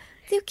liksom bara,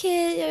 det är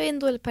okej, jag är i en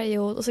dålig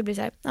period. Och så blir det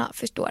så här, ja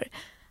förstår.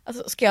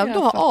 Alltså, ska jag då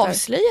ha fattar.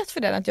 avslöjat för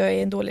den att jag är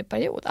i en dålig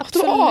period? Du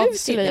Absolut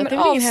avslöjat? inte. Det Men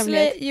är väl ingen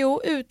hemlighet?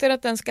 Jo, utan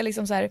att den ska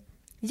liksom så här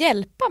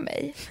hjälpa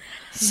mig.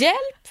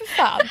 Hjälp för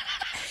fan.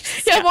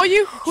 Jag var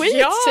ju skit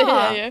Ja. säger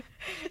jag ju.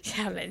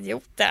 Jävla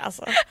idioter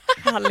alltså.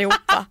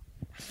 Allihopa.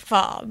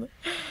 Fan.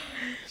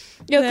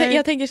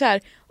 Jag tänker så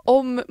här,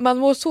 om man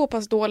mår så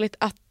pass dåligt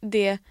att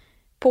det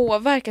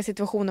påverkar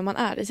situationen man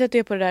är i. Säg att du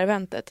är på det där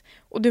eventet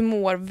och du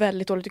mår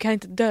väldigt dåligt. Du kan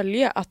inte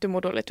dölja att du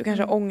mår dåligt. Du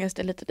kanske har ångest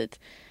eller lite dit.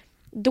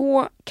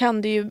 Då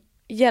kan du ju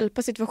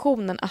hjälpa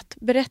situationen att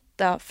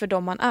berätta för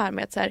dem man är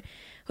med. Att så här,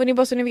 hörni,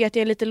 bara så ni vet,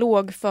 jag är lite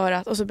låg för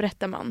att... Och så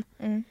berättar man.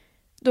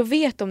 Då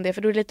vet de det,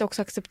 för då är det lite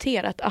också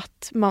accepterat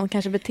att man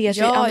kanske beter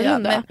sig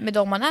annorlunda. Ja, med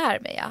de man är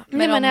med, ja.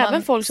 Men om även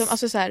man... folk som,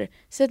 alltså så här,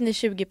 säg att ni är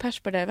 20 pers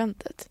på det här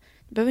eventet.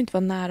 Du behöver inte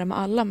vara nära med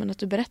alla, men att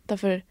du berättar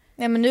för...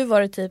 Nej, men nu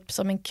var det typ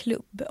som en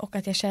klubb och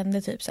att jag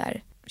kände typ så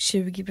här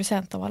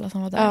 20% av alla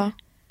som var där. Ja.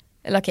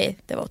 Eller okej,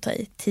 det var att ta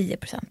i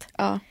 10%.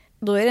 Ja.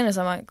 Då är det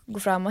nästan man går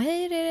fram och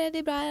hej, det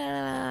är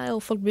bra.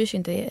 Och folk bryr sig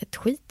inte ett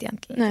skit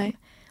egentligen. Nej.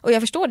 Och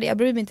jag förstår det, jag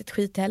bryr mig inte ett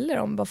skit heller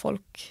om vad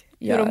folk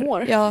gör. Hur de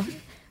mår. Ja,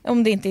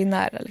 om det inte är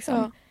nära liksom.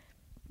 Ja.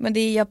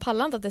 Men jag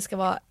pallar inte att det ska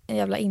vara en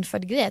jävla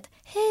införd grej. Att,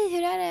 hej,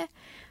 hur är det?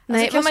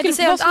 Nej, Alltså, kan man inte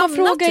säga vad något ska man annat,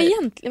 fråga typ?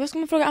 egentligen? Vad ska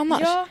man fråga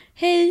annars? Ja.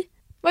 Hej,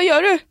 vad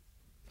gör du?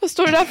 Vad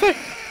står du där för?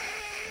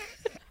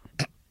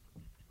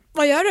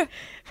 Vad gör du?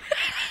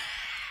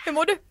 Hur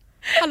mår du?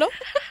 Hallå?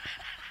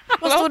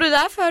 Vad står du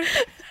där för?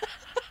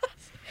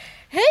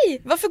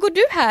 Hej, varför går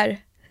du här?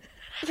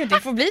 Ja, det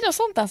får bli något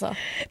sånt alltså.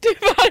 Du,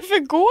 varför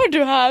går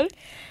du här?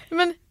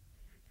 Men,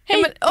 Hej, ja,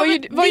 men, vad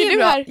det är ju du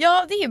bra. här?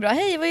 Ja, det är ju bra.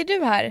 Hej, vad är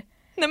du här?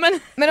 Nej men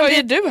Men vad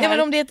är du här? Ja, men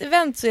om det är ett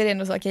event så är det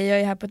ändå så, okej, jag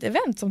är här på ett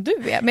event som du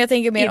är. Men jag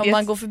tänker mer om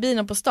man går förbi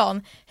någon på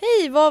stan.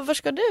 Hej, var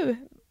ska du?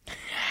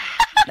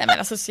 Nej men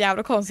alltså så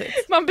jävla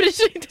konstigt. Man bryr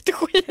sig inte ett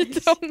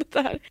skit om det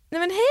där. Nej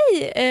men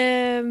hej,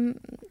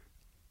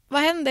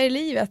 vad händer i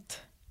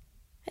livet?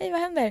 Hej, vad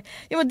händer?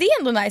 Ja men det är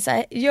ändå nice,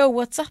 såhär,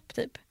 yo what's up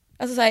typ.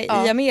 Alltså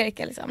såhär i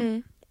Amerika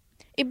liksom.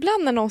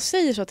 Ibland när någon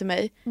säger så till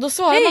mig, då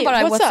svarar man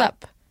bara what's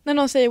up. När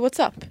någon säger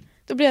what's up,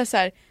 då blir jag så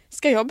här: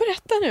 ska jag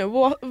berätta nu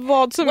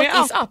vad som What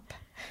är is up?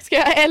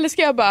 Eller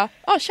ska jag bara,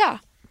 tja.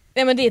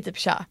 Nej men det är typ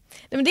tja.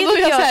 Nej, men det är då är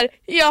typ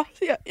jag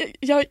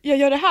så här, jag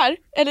gör det här.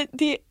 Eller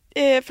det,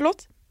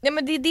 förlåt? Nej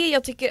men det är det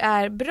jag tycker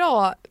är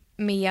bra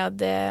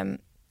med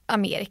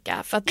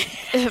Amerika. För att,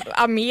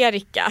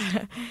 Amerika.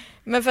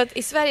 Men för att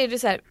i Sverige är det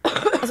så här,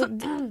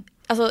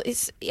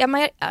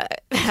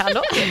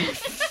 hallå?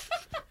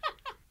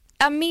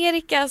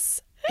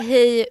 Amerikas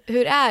hej,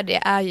 hur är det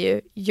är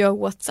ju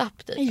yo what's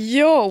up typ.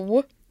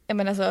 Yo. Jag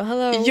menar så,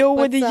 hello, yo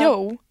what's är det up?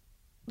 yo.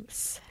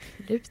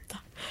 Sluta.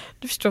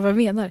 Du förstår vad jag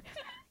menar.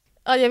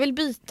 Ja, jag vill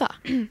byta.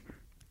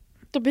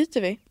 Då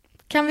byter vi.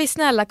 Kan vi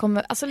snälla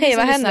komma, alltså hej,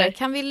 vad händer?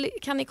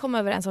 Kan ni komma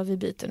överens om att vi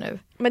byter nu?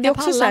 Men det är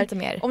också så här, inte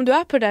mer. om du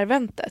är på det där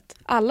eventet,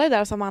 alla är där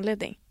av samma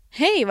anledning.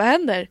 Hej, vad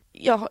händer?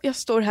 Jag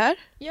står här.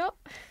 Ja.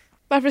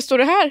 Varför står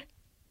du här?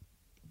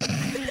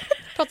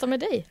 Prata med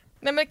dig.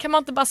 Nej men kan man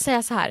inte bara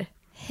säga så här?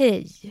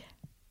 Hej.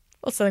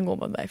 Och sen går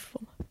man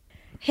därifrån.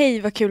 Hej,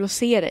 vad kul att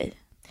se dig.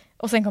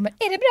 Och sen kommer,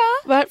 är det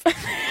bra?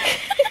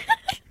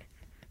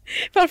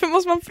 Varför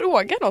måste man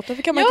fråga något?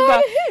 Varför kan man inte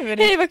bara,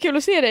 hej vad kul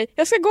att se dig.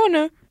 Jag ska gå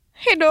nu.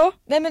 Hej då.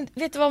 Nej men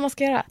vet du vad man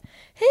ska göra?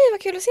 Hej,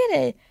 vad kul att se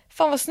dig.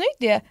 Fan vad snyggt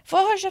det är. Var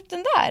har du köpt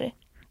den där?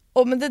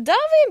 Men det där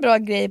var en bra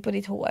grej på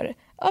ditt hår.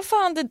 Ja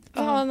fan, det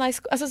var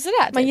nice. Alltså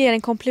sådär. Man typ. ger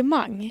en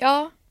komplimang.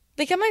 Ja,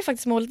 det kan man ju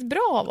faktiskt må lite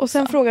bra av också. Och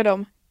sen frågar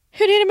de,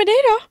 hur är det med dig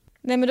då?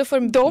 Nej men då får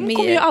de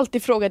kommer ju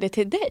alltid fråga det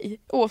till dig.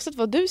 Oavsett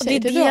vad du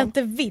säger till dem. Det är det jag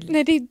inte vill.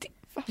 Nej, det är det.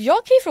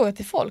 Jag kan ju fråga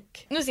till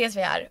folk. Nu ses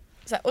vi här.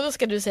 Så här, och då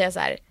ska du säga så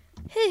här: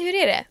 hej, hur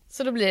är det?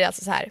 Så då blir det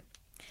alltså så här: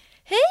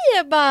 hej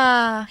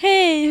Ebba!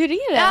 Hej, hur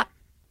är det? Ja.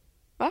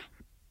 Va?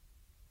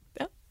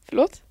 Ja.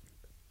 Förlåt?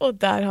 Och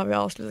där har vi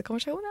avslutat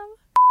konversationen.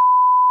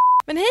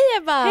 Men hej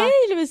Ebba! Hej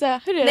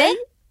Lovisa, hur är Nej. det?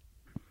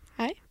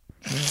 Nej.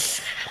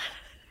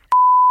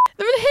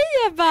 Nej men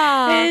hej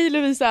Ebba! Hej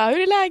Lovisa, hur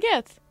är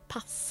läget?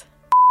 Pass.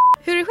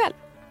 Hur är det själv?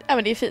 Ja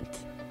men det är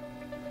fint.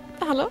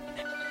 Hallå?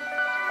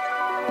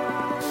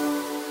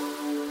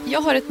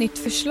 Jag har ett nytt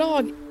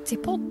förslag till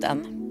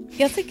podden.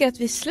 Jag tycker att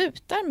vi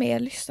slutar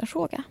med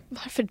lyssnarfråga.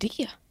 Varför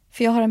det?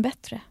 För jag har en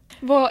bättre.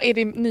 Vad är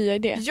din nya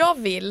idé? Jag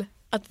vill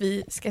att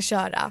vi ska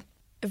köra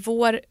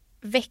vår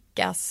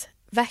veckas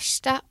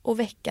värsta och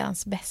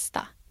veckans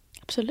bästa.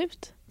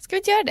 Absolut. Ska vi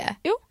inte göra det?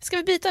 Jo. Ska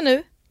vi byta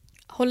nu?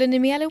 Håller ni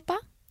med allihopa?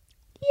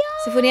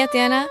 Ja! Så får ni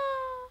jättegärna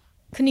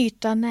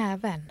knyta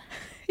näven.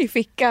 I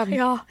fickan.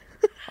 Ja.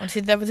 Om du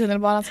sitter där på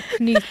tunnelbanan så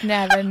knyt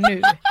näven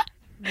nu.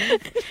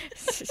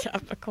 Så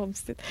jävla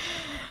konstigt.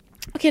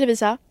 Okej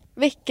Lovisa,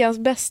 veckans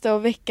bästa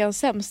och veckans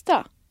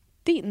sämsta.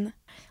 Din.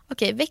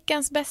 Okej,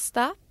 veckans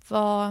bästa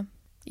var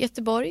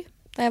Göteborg,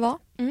 där jag var.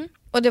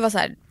 Och det var så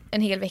här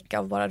en hel vecka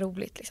av bara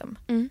roligt liksom.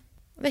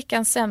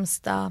 Veckans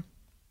sämsta,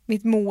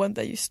 mitt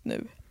mående just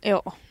nu.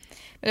 Ja.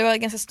 Men det var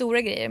ganska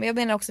stora grejer. Men jag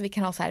menar också att vi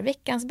kan ha så här,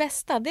 veckans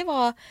bästa, det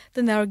var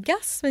den där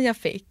orgasmen jag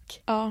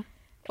fick. Ja.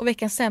 Och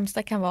veckans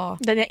sämsta kan vara...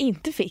 Den jag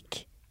inte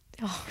fick.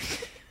 Ja.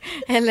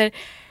 Eller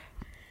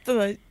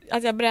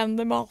att jag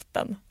brände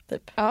maten,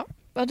 typ. Ja.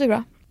 Vad du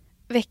då?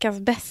 Veckans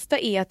bästa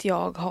är att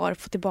jag har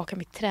fått tillbaka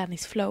mitt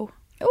träningsflow.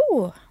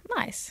 Oh,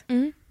 nice.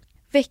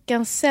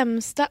 Veckans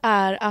sämsta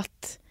är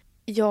att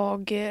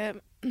jag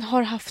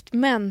har haft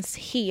mens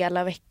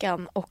hela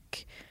veckan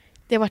och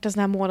det har varit en sån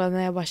här månad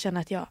när jag bara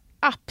känner att jag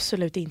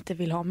absolut inte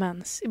vill ha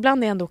mens.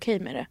 Ibland är jag ändå okej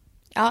med det.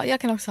 Ja,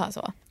 jag kan också ha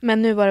så.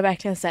 Men nu var det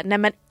verkligen så här, nej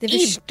men det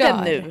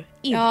inte nu.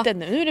 Inte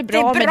nu. Nu är det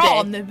bra, det är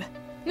bra med dig. nu.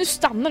 Nu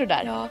stannar du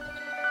där. Ja.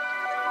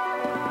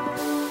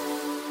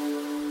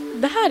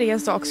 Det här är en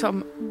sak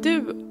som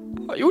du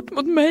har gjort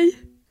mot mig.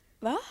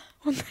 Va?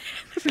 Nu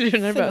blir du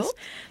nervös.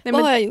 Nej,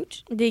 vad har jag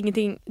gjort? Det är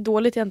ingenting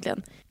dåligt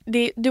egentligen.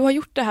 Du har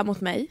gjort det här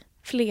mot mig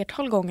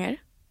flertal gånger.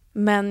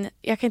 Men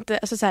jag kan inte,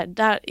 alltså så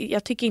här,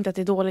 jag tycker inte att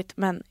det är dåligt,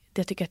 men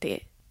jag tycker att det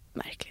är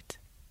märkligt.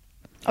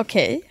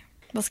 Okej.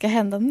 Vad ska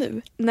hända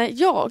nu? När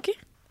jag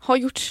har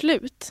gjort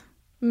slut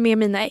med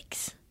mina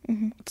ex,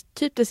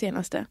 typ det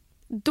senaste,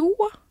 då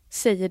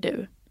säger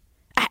du,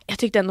 jag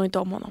tyckte ändå inte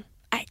om honom.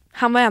 Nej,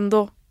 han var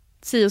ändå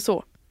si och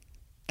så.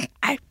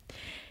 Nej,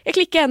 jag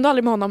klickade ändå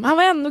aldrig med honom. Han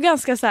var ändå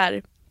ganska så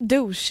här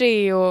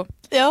douchig och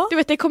du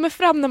vet, det kommer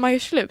fram när man gör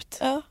slut.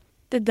 Ja.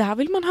 Det där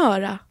vill man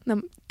höra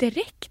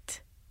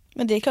direkt.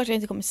 Men det är klart jag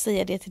inte kommer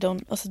säga det till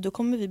dem. Alltså då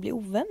kommer vi bli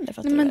ovänner.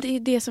 Nej, men det är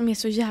det som är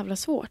så jävla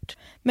svårt.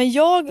 Men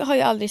jag har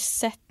ju aldrig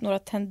sett några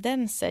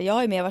tendenser. Jag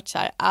har ju mer varit så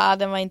här,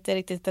 den var inte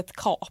riktigt ett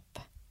kap.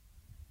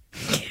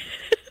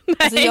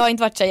 Alltså jag har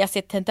inte varit så här, jag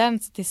ser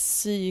tendens till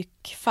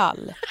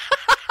psykfall.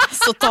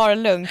 Så ta det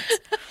lugnt.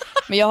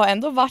 Men jag har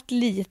ändå varit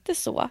lite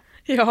så.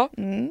 Ja.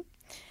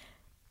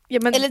 Ja,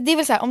 men... Eller det är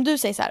väl så här, om du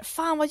säger så här,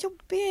 fan vad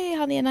jobbig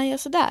han är när han gör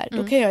sådär.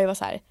 Då kan jag ju vara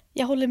så här,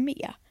 jag håller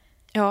med.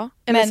 Ja,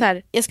 eller men så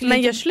här, men inte...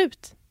 gör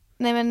slut.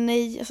 Nej men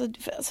nej, alltså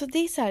det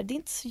är så här, det är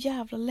inte så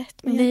jävla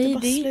lätt. Men nej, jag inte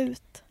bara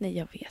slut. Nej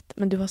jag vet,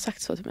 men du har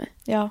sagt så till mig.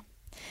 Ja,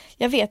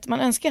 jag vet, man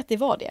önskar att det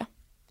var det.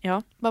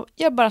 Ja.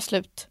 Gör bara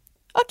slut.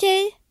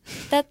 Okej.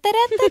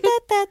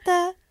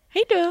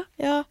 Hej då.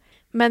 Ja.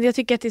 Men jag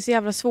tycker att det är så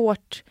jävla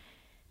svårt.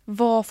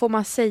 Vad får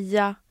man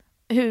säga?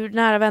 Hur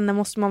nära vänner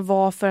måste man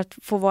vara för att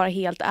få vara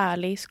helt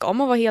ärlig? Ska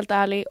man vara helt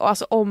ärlig? Och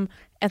alltså om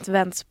ett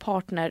väns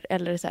partner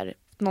eller så här,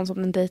 någon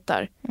som den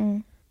dejtar.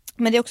 Mm.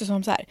 Men det är också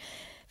som så här.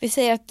 Vi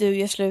säger att du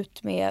gör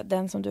slut med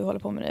den som du håller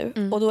på med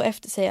nu. Och då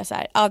efter säger jag så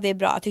här, ja det är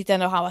bra. Jag tyckte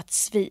ändå han var ett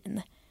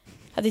svin.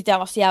 Jag tyckte han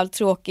var så jävla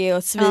tråkig och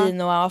ett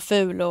svin och han var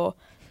ful. Och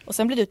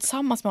sen blir du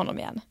tillsammans med honom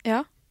igen.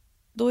 Ja.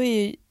 Då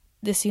är ju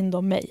det synd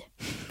om mig.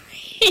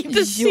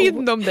 Inte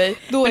synd om dig.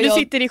 Då men du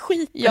sitter i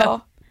skiten. Ja.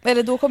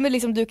 Eller då kommer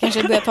liksom du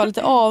kanske börja ta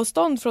lite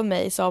avstånd från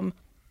mig som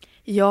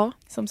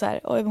som så här,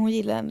 oj men hon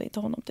gillar ändå inte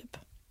honom typ.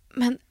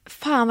 Men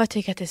fan vad jag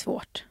tycker att det är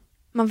svårt.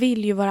 Man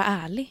vill ju vara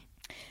ärlig.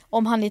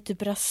 Om han är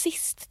typ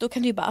rasist, då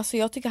kan du ju bara, alltså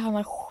jag tycker han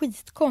har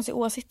skitkonstig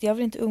åsikt. Jag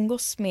vill inte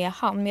umgås med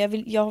han,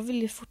 men jag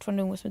vill ju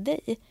fortfarande umgås med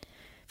dig.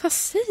 Vad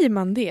säger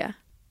man det?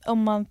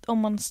 Om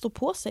man står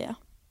på sig.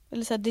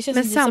 Eller så här, det känns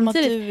men inte som att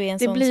du är en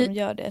sån som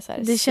gör det. Så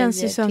här, det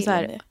känns ju som så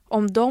här,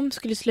 om de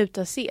skulle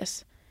sluta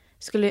ses,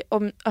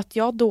 om att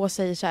jag då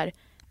säger så här,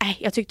 nej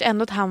jag tyckte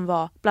ändå att han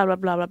var bla bla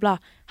bla bla bla.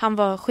 Han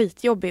var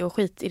skitjobbig och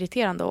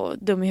skitirriterande och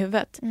dum i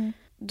huvudet.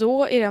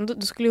 Då är det ändå,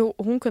 då skulle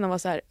hon kunna vara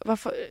så här,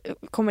 varför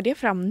kommer det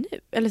fram nu?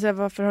 Eller så här,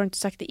 varför har du inte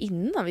sagt det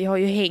innan? Vi har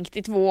ju hängt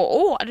i 2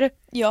 år.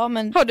 Ja,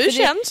 men har du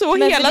känt så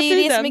hela tiden?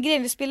 Det är det som är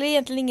grejen. Det spelar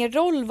egentligen ingen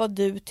roll vad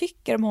du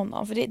tycker om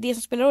honom. För det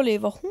som spelar roll är ju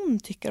vad hon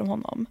tycker om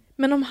honom.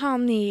 Men om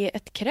han är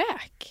ett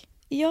kräk?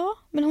 Ja,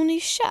 men hon är ju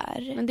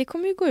kär. Men det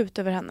kommer ju gå ut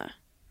över henne.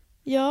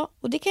 Ja,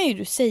 och det kan ju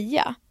du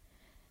säga.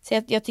 Säg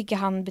att jag tycker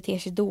han beter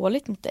sig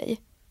dåligt mot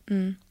dig.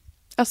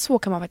 Ja, så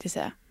kan man faktiskt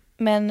säga.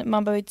 Men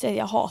man behöver inte säga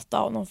jag hatar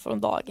honom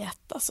från dag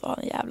 1. Alltså han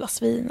är en jävla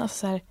svin. Alltså,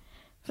 så här.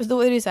 För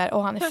då är det ju så här,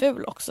 och han är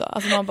ful också.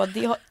 Alltså man bara,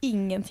 det har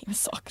ingenting med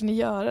saken att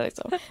göra.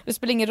 Liksom. Det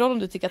spelar ingen roll om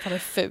du tycker att han är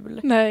ful.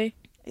 Nej.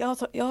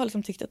 Jag har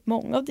liksom tyckt att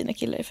många av dina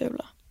killar är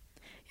fula.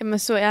 Ja men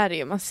så är det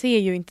ju. Man ser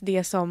ju inte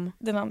det som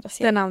den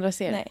andra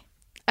ser. Nej.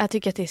 Jag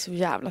tycker att det är så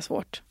jävla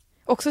svårt.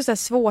 Också så här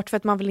svårt för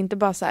att man vill inte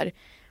bara så här,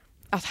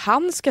 att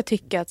han ska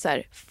tycka att så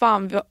här,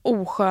 fan vad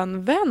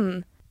oskön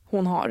vän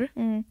hon har.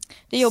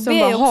 Det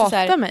jobbiga är också så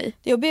här, mig.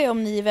 Det jobbiga är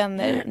om ni är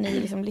vänner, ni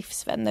är liksom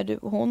livsvänner du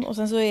och hon, och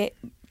sen så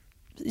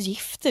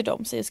gifter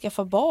de sig och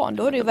skaffar barn.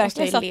 Då har du ju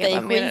verkligen satt dig i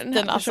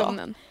skiten alltså. Ja,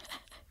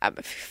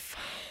 men fy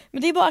fan.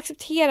 Men det är bara att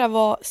acceptera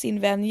vad sin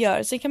vän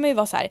gör. Så kan man ju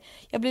vara så här,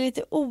 jag blir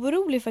lite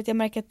orolig för att jag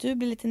märker att du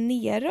blir lite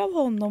nere av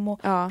honom och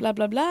bla bla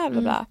bla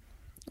bla bla.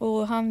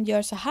 Och han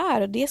gör så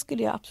här och det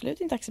skulle jag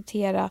absolut inte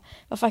acceptera.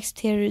 Varför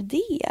accepterar du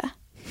det?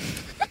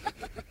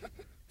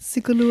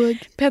 Psykolog.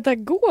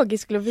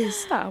 Pedagogisk skulle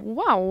visa.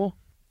 Wow.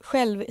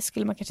 Själv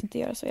skulle man kanske inte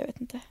göra så, jag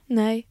vet inte.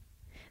 Nej.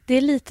 Det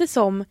är lite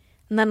som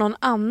när någon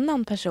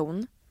annan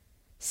person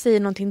säger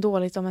någonting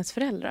dåligt om ens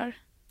föräldrar.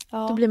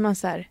 Ja. Då blir man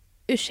så här,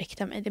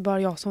 ursäkta mig, det är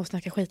bara jag som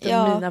snackar skit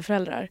om mina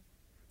föräldrar.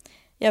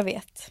 Jag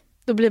vet.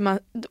 Då blir man,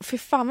 för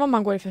fan vad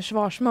man går i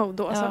försvarsmode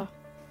då. Alltså.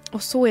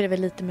 Och så är det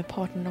väl lite med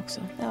partnern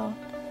också. Ja.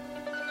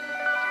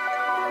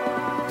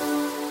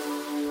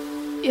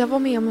 Jag var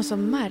med om en så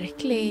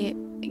märklig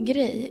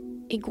grej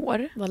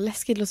igår. Vad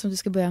läskigt, det låter som du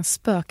ska börja en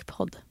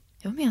spökpodd.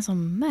 Jag var med en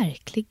sån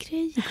märklig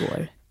grej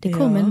igår. Det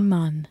kom en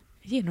man.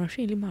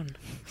 Genomskinlig man.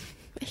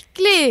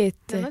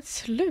 Äckligt! Ja, men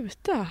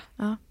sluta.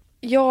 Ja.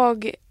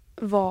 Jag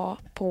var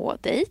på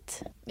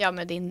dejt. Ja,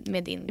 med din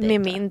dejt.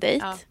 Med min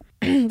dejt. Ja.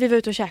 Vi var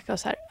ute och käkade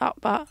oss här. Ja,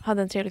 bara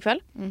hade en trevlig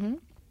kväll.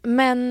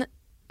 Men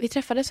vi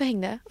träffades och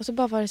hängde. Och så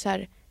bara var det så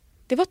här.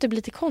 Det var typ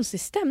lite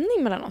konstig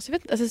stämning mellan oss. Jag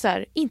vet, alltså så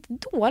här, inte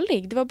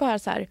dålig. Det var bara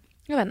så här,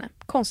 jag vet inte,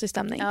 konstig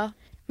stämning. Ja.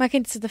 Man kan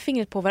inte sätta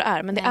fingret på vad det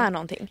är, men det är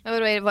någonting.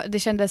 Det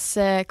kändes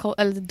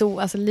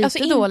alltså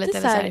lite dåligt.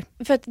 Eller så här,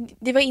 för att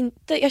det var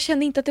inte, jag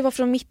kände inte att det var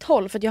från mitt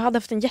håll. För att jag hade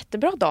haft en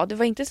jättebra dag. Det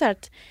var inte så här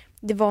att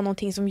det var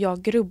någonting som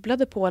jag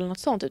grubblade på eller något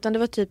sånt. Utan det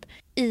var typ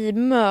i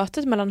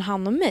mötet mellan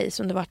han och mig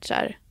som det var så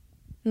här,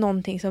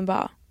 någonting som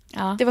bara...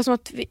 Ja. Det var som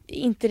att vi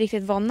inte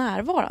riktigt var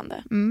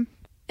närvarande.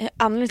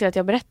 Anledningen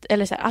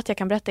till att att jag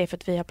kan berätta är för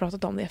att vi har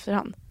pratat om det i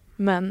efterhand.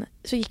 Men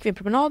så gick vi en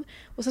promenad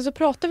och sen så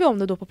pratade vi om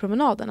det då på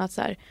promenaden att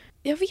så här,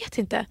 jag vet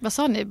inte. Vad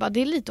sa ni? Bara,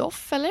 det är lite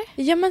off eller?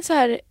 Ja men så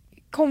här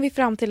kom vi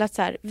fram till att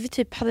så här, vi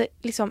typ hade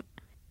liksom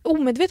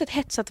omedvetet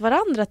hetsat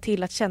varandra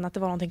till att känna att det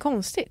var någonting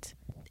konstigt.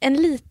 En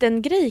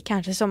liten grej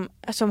kanske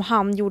som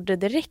han gjorde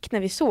direkt när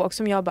vi såg,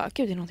 som jag bara,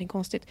 gud det är någonting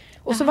konstigt.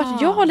 Och så var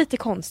jag lite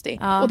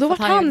konstig. Och då var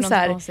han så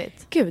här,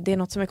 gud det är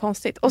något som är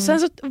konstigt. Och sen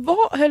så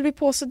höll vi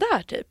på så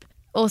där typ.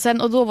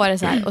 Och då var det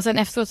så här, och sen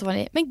efteråt så var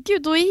ni, men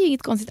gud då är ju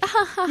inget konstigt.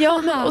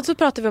 Ja, och så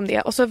pratade vi om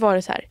det och så var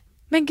det så här,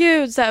 men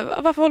gud så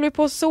här, varför håller vi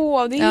på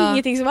så? Det är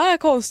ingenting som är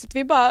konstigt.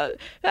 Vi bara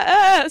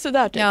så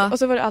där typ. Och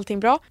så var det allting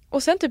bra.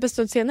 Och sen typ en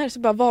stund senare så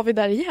bara var vi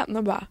där igen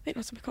och bara, det är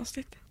något som är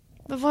konstigt.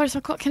 Vad var det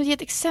som kan du ge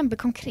ett exempel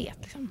konkret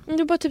liksom?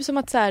 Det var typ som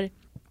att så här,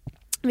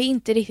 vi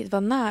inte riktigt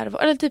var närvarande.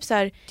 Eller typ så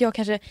här, jag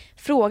kanske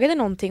frågade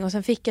någonting och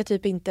sen fick jag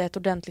typ inte ett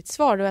ordentligt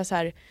svar. Då var jag så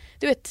här,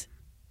 du vet,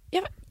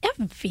 jag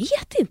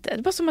vet inte.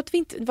 Det var som att vi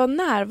inte var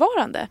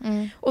närvarande.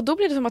 Och då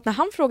blev det som att när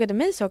han frågade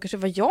mig saker så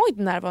var jag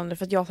inte närvarande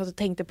för att jag satt och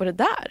tänkte på det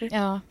där.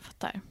 Ja,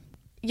 fattar.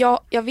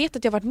 Jag vet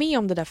att jag varit med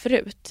om det där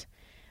förut.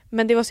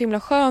 Men det var så himla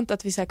skönt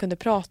att vi så här kunde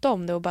prata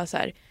om det och bara så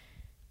här,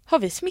 har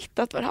vi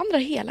smittat varandra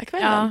hela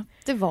kvällen? Ja,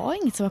 det var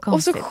inget som var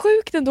konstigt. Och så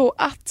sjukt ändå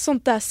att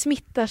sånt där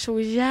smittar så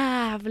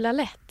jävla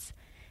lätt.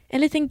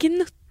 En liten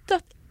gnutta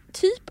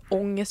typ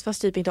ångest,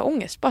 fast typ inte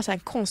ångest. Bara så här en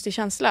konstig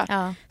känsla.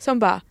 Ja. Som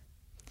bara...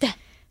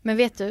 Men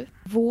vet du,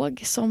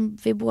 våg som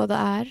vi båda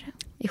är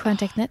i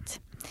stjärntecknet.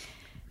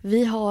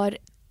 Vi har,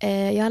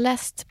 jag har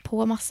läst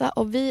på massa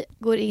och vi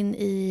går in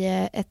i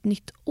ett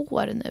nytt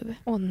år nu.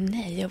 Åh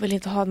nej, jag vill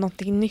inte ha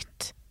någonting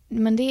nytt.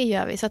 Men det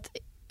gör vi. Så att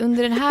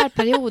under den här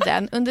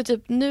perioden, under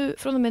typ nu,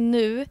 från och med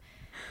nu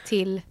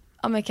till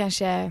men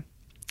kanske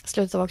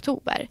slutet av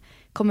oktober,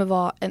 kommer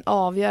vara en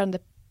avgörande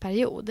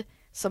period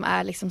som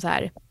är liksom så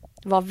här,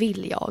 vad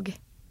vill jag?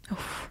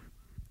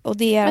 Och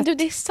det är, men du,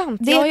 det är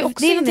sant. Jag är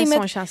också inne i en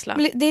sån känsla.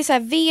 Det är så här,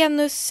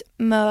 Venus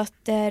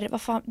möter,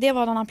 det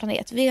var en annan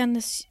planet.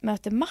 Venus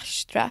möter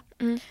Mars, tror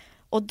jag.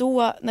 Och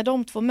då, när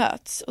de två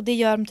möts, och det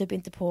gör de typ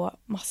inte på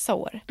massa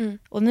år.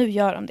 Och nu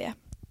gör de det,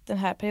 den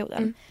här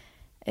perioden.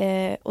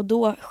 Och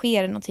då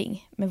sker det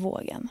någonting med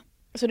vågen.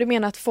 Så du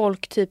menar att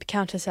folk typ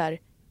kanske så här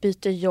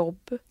byter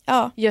jobb,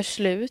 gör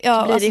slut, blir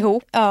alltså,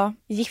 ihop,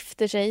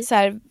 gifter sig? Så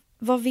här,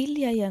 vad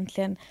vill jag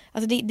egentligen?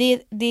 Alltså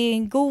det är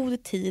en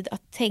god tid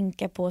att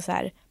tänka på så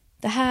här,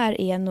 det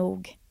här är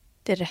nog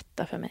det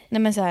rätta för mig.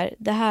 Nej men så här,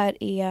 det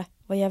här är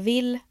vad jag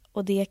vill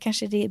och det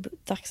kanske det är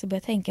dags att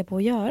börja tänka på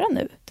att göra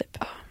nu typ.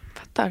 Ja,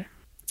 fattar.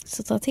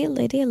 Så ta till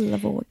dig det, lilla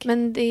våg.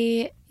 Men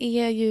det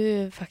är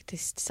ju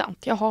faktiskt sant.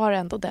 Jag har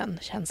ändå den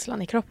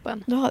känslan i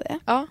kroppen. Du har det?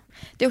 Ja.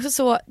 Det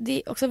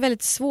är också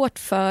väldigt svårt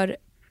för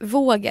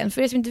vågen.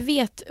 För er som inte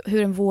vet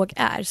hur en våg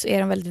är så är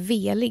de väldigt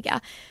veliga.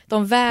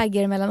 De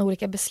väger mellan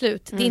olika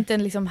beslut. Det är inte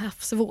en liksom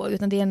havsvåg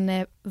utan det är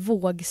en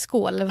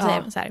vågskål. Eller vad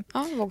säger man så här?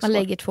 Ja, man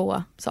lägger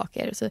två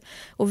saker. Så,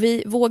 och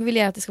våg vill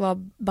göra att det ska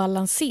vara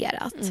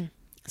balanserat.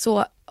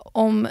 Så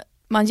om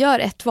man gör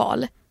ett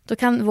val då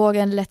kan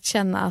vågen lätt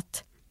känna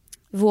att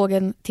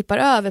vågen tippar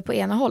över på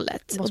ena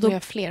hållet. Måste man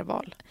göra fler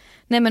val?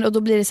 Nej men och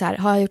då blir det så här,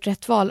 har jag gjort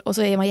rätt val? Och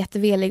så är man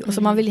jättevelig och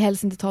så man vill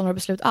helst inte ta några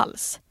beslut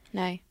alls.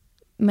 Nej.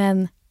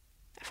 Men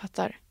jag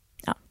fattar.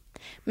 Ja.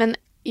 Men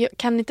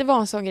kan det inte vara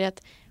en sån grej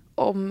att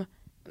om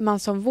man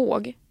som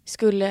våg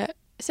skulle,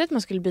 säg att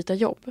man skulle byta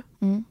jobb,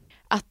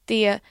 att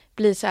det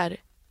blir så här,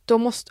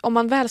 om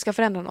man väl ska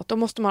förändra något, då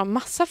måste man ha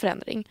massa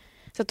förändring.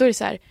 Så att då är det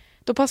så här,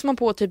 då passar man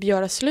på att typ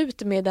göra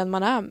slut med den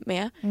man är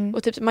med.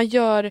 Och typ man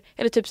gör,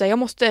 eller typ så här, jag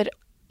måste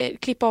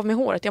klippa av mig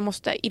håret, jag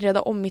måste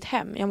inreda om mitt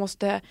hem, jag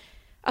måste,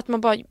 att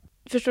man bara,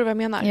 förstår du vad jag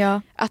menar?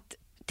 Ja. Att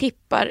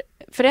tippar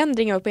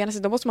förändringar på ena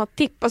sidan, då måste man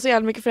tippa så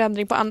jävla mycket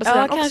förändring på andra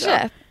sidan också. Ja,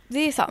 kanske. Det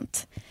är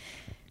sant.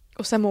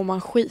 Och sen mår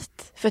man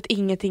skit för att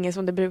ingenting är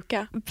som det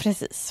brukar.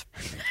 Precis.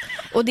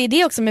 Och det är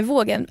det också med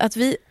vågen, att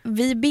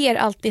vi ber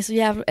alltid så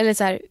jävla, eller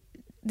så här,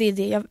 det är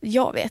det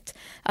jag vet,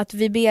 att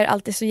vi ber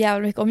alltid så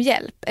jävla mycket om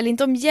hjälp. Eller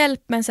inte om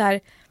hjälp, men så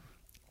här,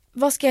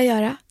 vad ska jag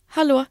göra?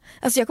 Hallå?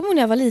 Alltså jag kommer ihåg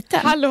när jag var liten.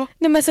 Hallå?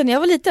 Nej men sen när jag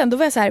var liten, då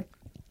var jag så här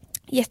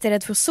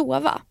jätterädd för att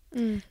sova.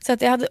 Så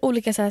att jag hade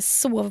olika så här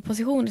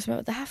sovpositioner som jag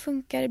bara, det här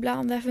funkar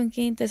ibland, det här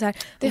funkar inte så här.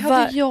 Det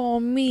hade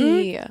jag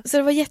med. Så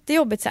det var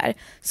jättejobbigt så här.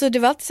 Så det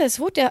var alltid så här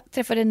svårt när jag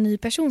träffade en ny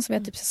person som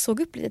jag typ såg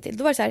upp lite till.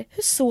 Då var det så här,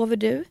 hur sover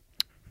du?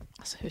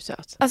 Alltså hur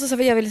söt? Alltså så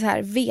för jag ville så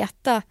här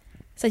veta,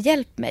 så här,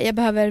 hjälp mig, jag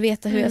behöver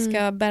veta hur jag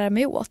ska bära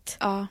mig åt.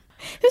 Ja.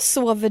 Hur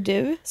sover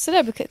du? Så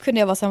där kunde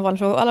jag vara som en vanlig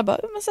fråga och alla bara,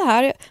 men så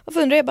här,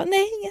 varför undrar jag? Bara,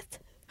 nej, inget.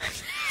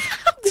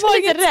 Du var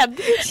inte rädd.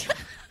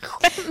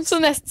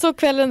 Så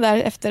kvällen där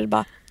efter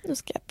bara, nu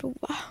ska jag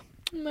prova.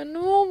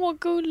 Men vad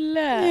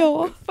gulle.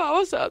 Ja. Fan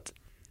vad söt.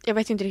 Jag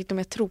vet inte riktigt om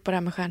jag tror på det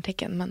här med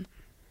stjärntecken, men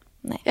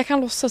nej. Jag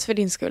kan låtsas för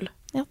din skull.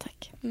 Ja,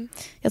 tack.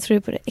 Jag tror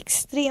på det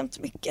extremt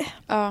mycket.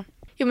 Ja.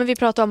 Jo, men vi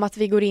pratar om att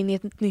vi går in i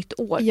ett nytt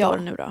år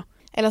nu då.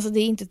 Eller alltså det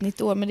är inte ett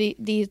nytt år, men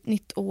det är ett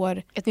nytt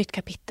år. Ett nytt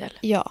kapitel.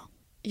 Ja.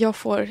 Jag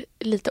får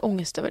lite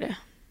ångest över det.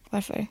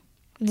 Varför?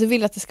 Du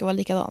vill att det ska vara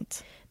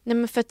likadant? Nej,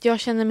 men för att jag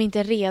känner mig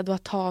inte redo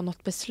att ta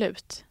något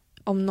beslut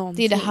om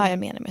någonting. Det är det här jag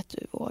menar med att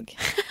du våg.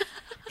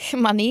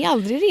 Man är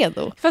aldrig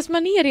redo. Fast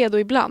man är redo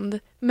ibland,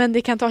 men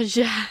det kan ta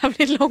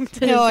jävligt lång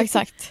tid. Ja,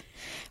 exakt.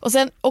 Och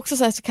sen också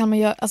så här så kan man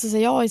göra, alltså så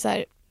jag är så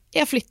här,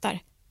 jag flyttar.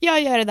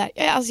 Jag gör det där.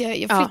 Jag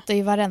flyttar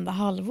ju varenda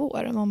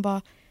halvår och man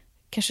bara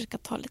kanske ska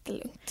ta lite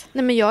lugnt.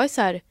 Nej, men jag är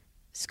så här,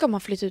 ska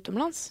man flytta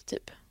utomlands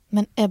typ?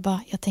 Men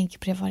Ebba, jag tänker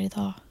på det varje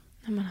dag.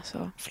 Nej, men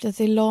alltså. Flytta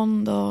till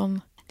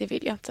London. Det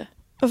vill jag inte.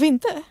 Varför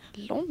inte?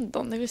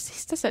 London, det är väl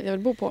sista stället jag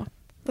vill bo på.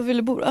 Vad vill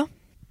du bo då?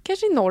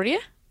 Kanske i Norge.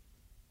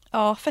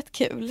 Ja, fett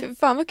kul.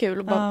 Fan vad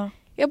kul.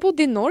 Jag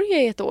bodde i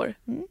Norge i ett år.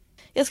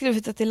 Jag skulle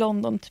flytta till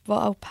London, typ vara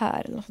au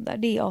pair eller något sånt där.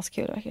 Det är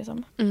askul verkar det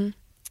som.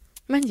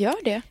 Men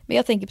gör det. Men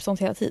jag tänker på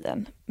sånt hela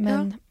tiden.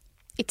 Men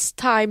It's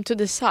time to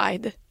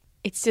decide.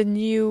 It's a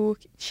new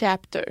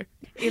chapter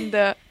in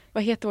the...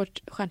 Vad heter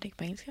vårt stjärntecken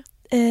på engelska?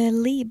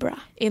 Libra.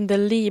 In the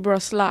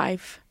Libra's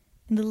life.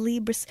 In the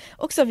Libras.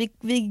 Också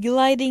vi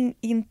gliding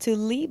into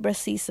Libra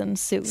season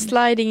soon.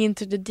 Sliding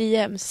into the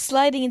DMs.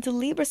 Sliding into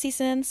Libra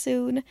season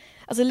soon.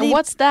 Alltså,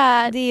 what's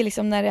that? Det är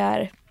liksom när det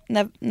är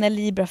när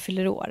Libra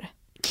fyller år.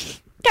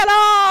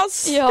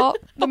 Kalas! Ja,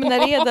 men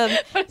när är den?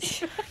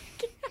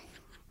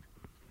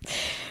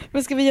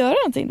 Men ska vi göra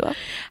någonting då?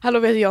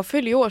 Hallå, jag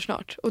fyller ju år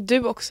snart. Och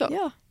du också.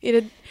 Ja.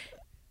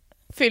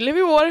 Fyller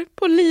vi år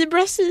på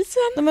Libra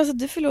season? Men alltså,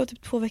 du fyller år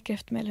typ 2 veckor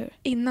efter mig, eller hur?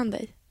 Innan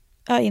dig.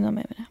 Ja, innan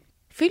mig. Men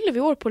fyller vi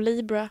år på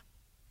Libra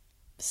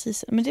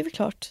season? Men det är väl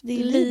klart. Det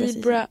är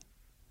Libra.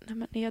 Nej,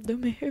 men är jag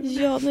dum i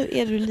huvudet? Ja, nu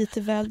är du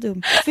lite väl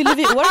dum. Fyller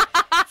vi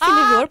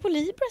år på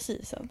Libra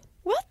season?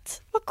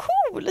 What? Vad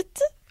coolt!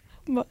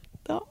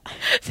 Ja.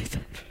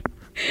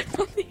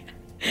 Man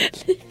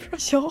är Libra.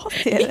 Ja,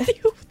 det är det.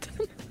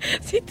 Idioten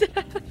sitter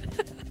här.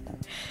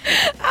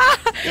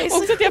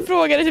 Också att jag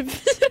frågade typ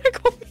 4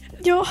 gånger.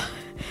 Ja,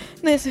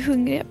 när jag är så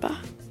hungrig jag bara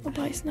och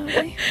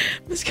bajsnödig.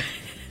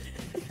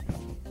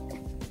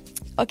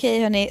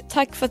 Okej hörni,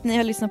 tack för att ni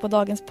har lyssnat på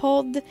dagens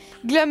podd.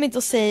 Glöm inte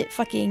att säga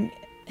fucking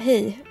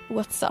hej,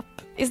 what's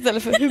up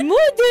istället för hur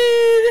mår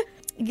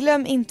du?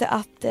 Glöm inte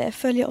att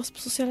följa oss på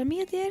sociala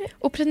medier.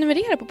 Och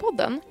prenumerera på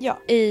podden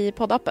i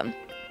poddappen.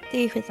 Det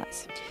är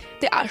skitnice.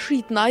 Det är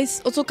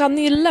skitnice. Och så kan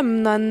ni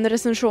lämna en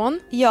recension.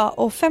 Ja,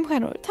 och 5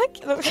 stjärnor.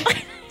 Tack.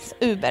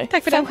 Uber.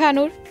 Tack för 5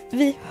 stjärnor.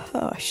 Vi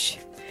hörs.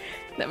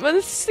 Nej,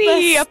 men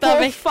se nästa på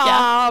vecka.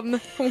 fan.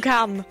 Hon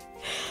kan.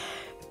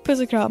 Puss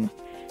och kram.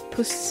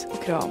 Puss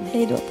och kram.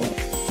 Hej då på er.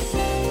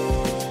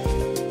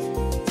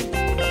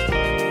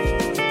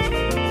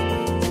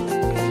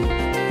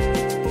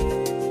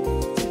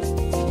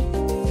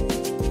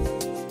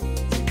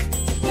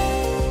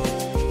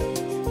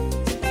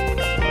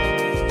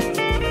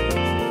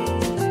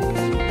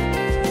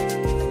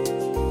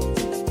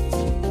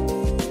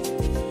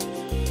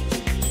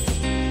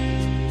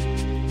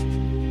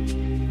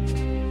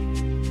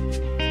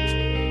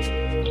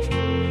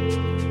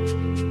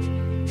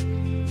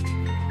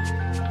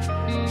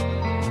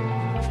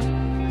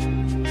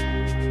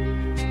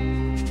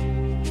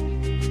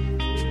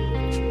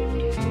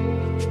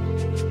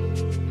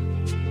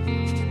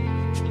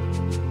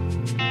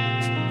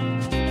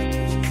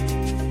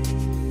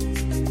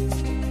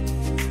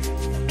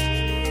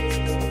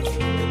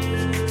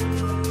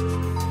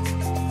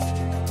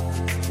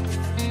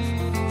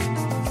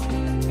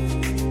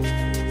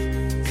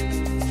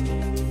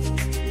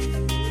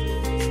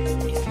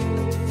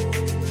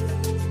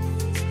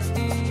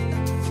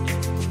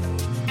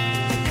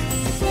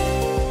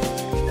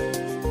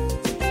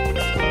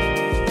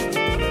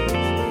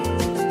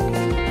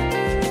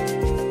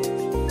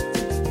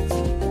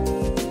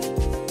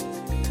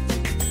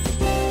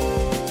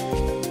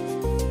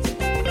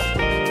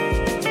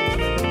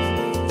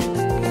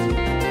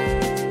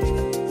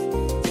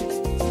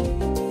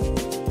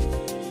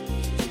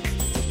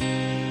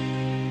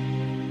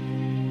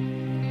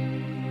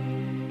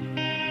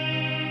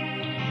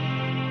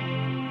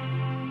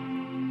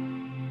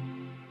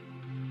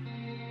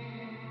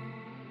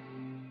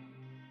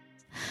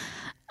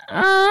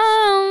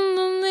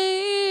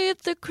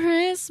 Underneath the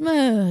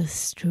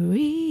Christmas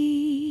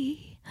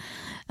tree,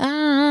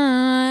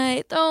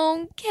 I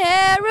don't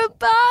care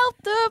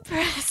about the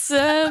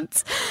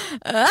presents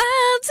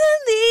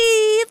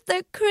underneath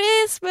the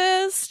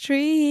Christmas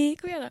tree.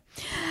 Kom igen då.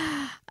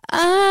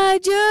 I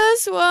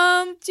just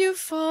want you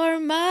for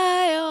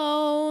my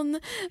own,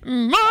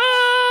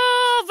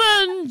 more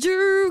than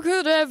you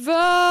could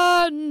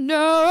ever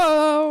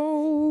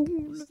know.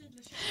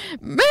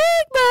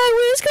 Make my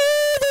wish come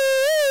true.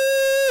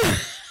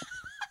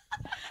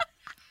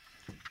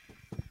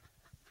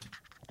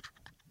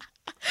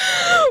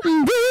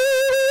 Baby,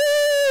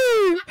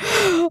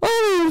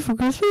 all for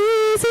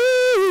Christmas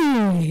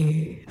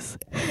is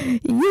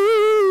you.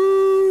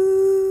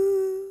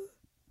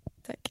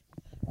 Tack.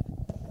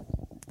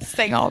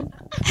 Stäng av.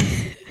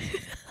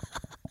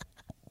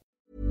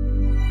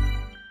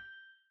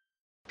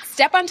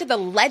 Step onto the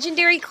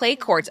legendary clay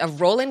courts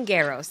of Roland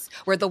Garros,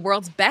 where the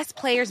world's best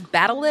players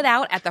battle it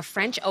out at the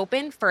French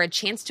Open for a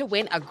chance to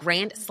win a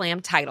Grand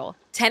Slam title.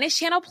 Tennis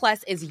Channel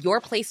Plus is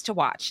your place to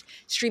watch.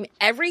 Stream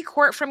every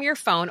court from your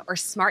phone or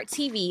smart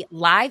TV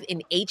live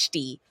in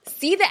HD.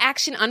 See the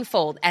action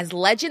unfold as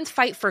legends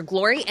fight for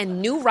glory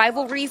and new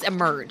rivalries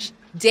emerge.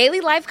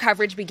 Daily live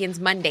coverage begins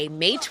Monday,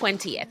 May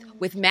 20th,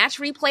 with match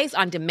replays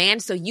on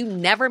demand so you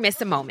never miss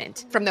a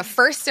moment. From the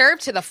first serve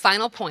to the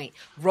final point,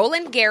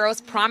 Roland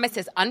Garros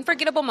promises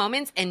unforgettable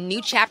moments and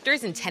new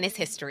chapters in tennis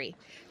history.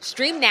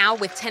 Stream now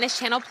with Tennis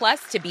Channel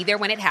Plus to be there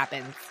when it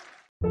happens.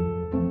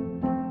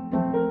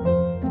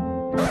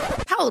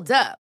 Hold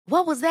up.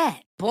 What was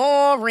that?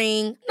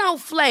 Boring. No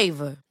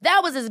flavor.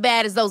 That was as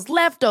bad as those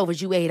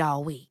leftovers you ate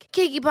all week.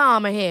 Keke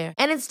Palmer here,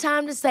 and it's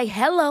time to say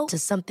hello to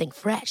something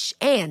fresh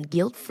and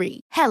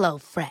guilt-free. Hello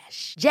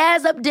Fresh.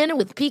 Jazz up dinner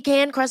with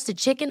pecan-crusted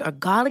chicken or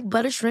garlic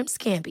butter shrimp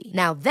scampi.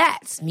 Now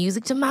that's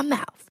music to my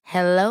mouth.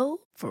 Hello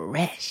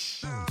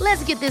Fresh.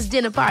 Let's get this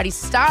dinner party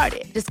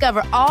started.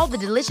 Discover all the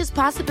delicious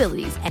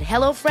possibilities at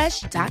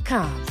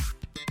hellofresh.com.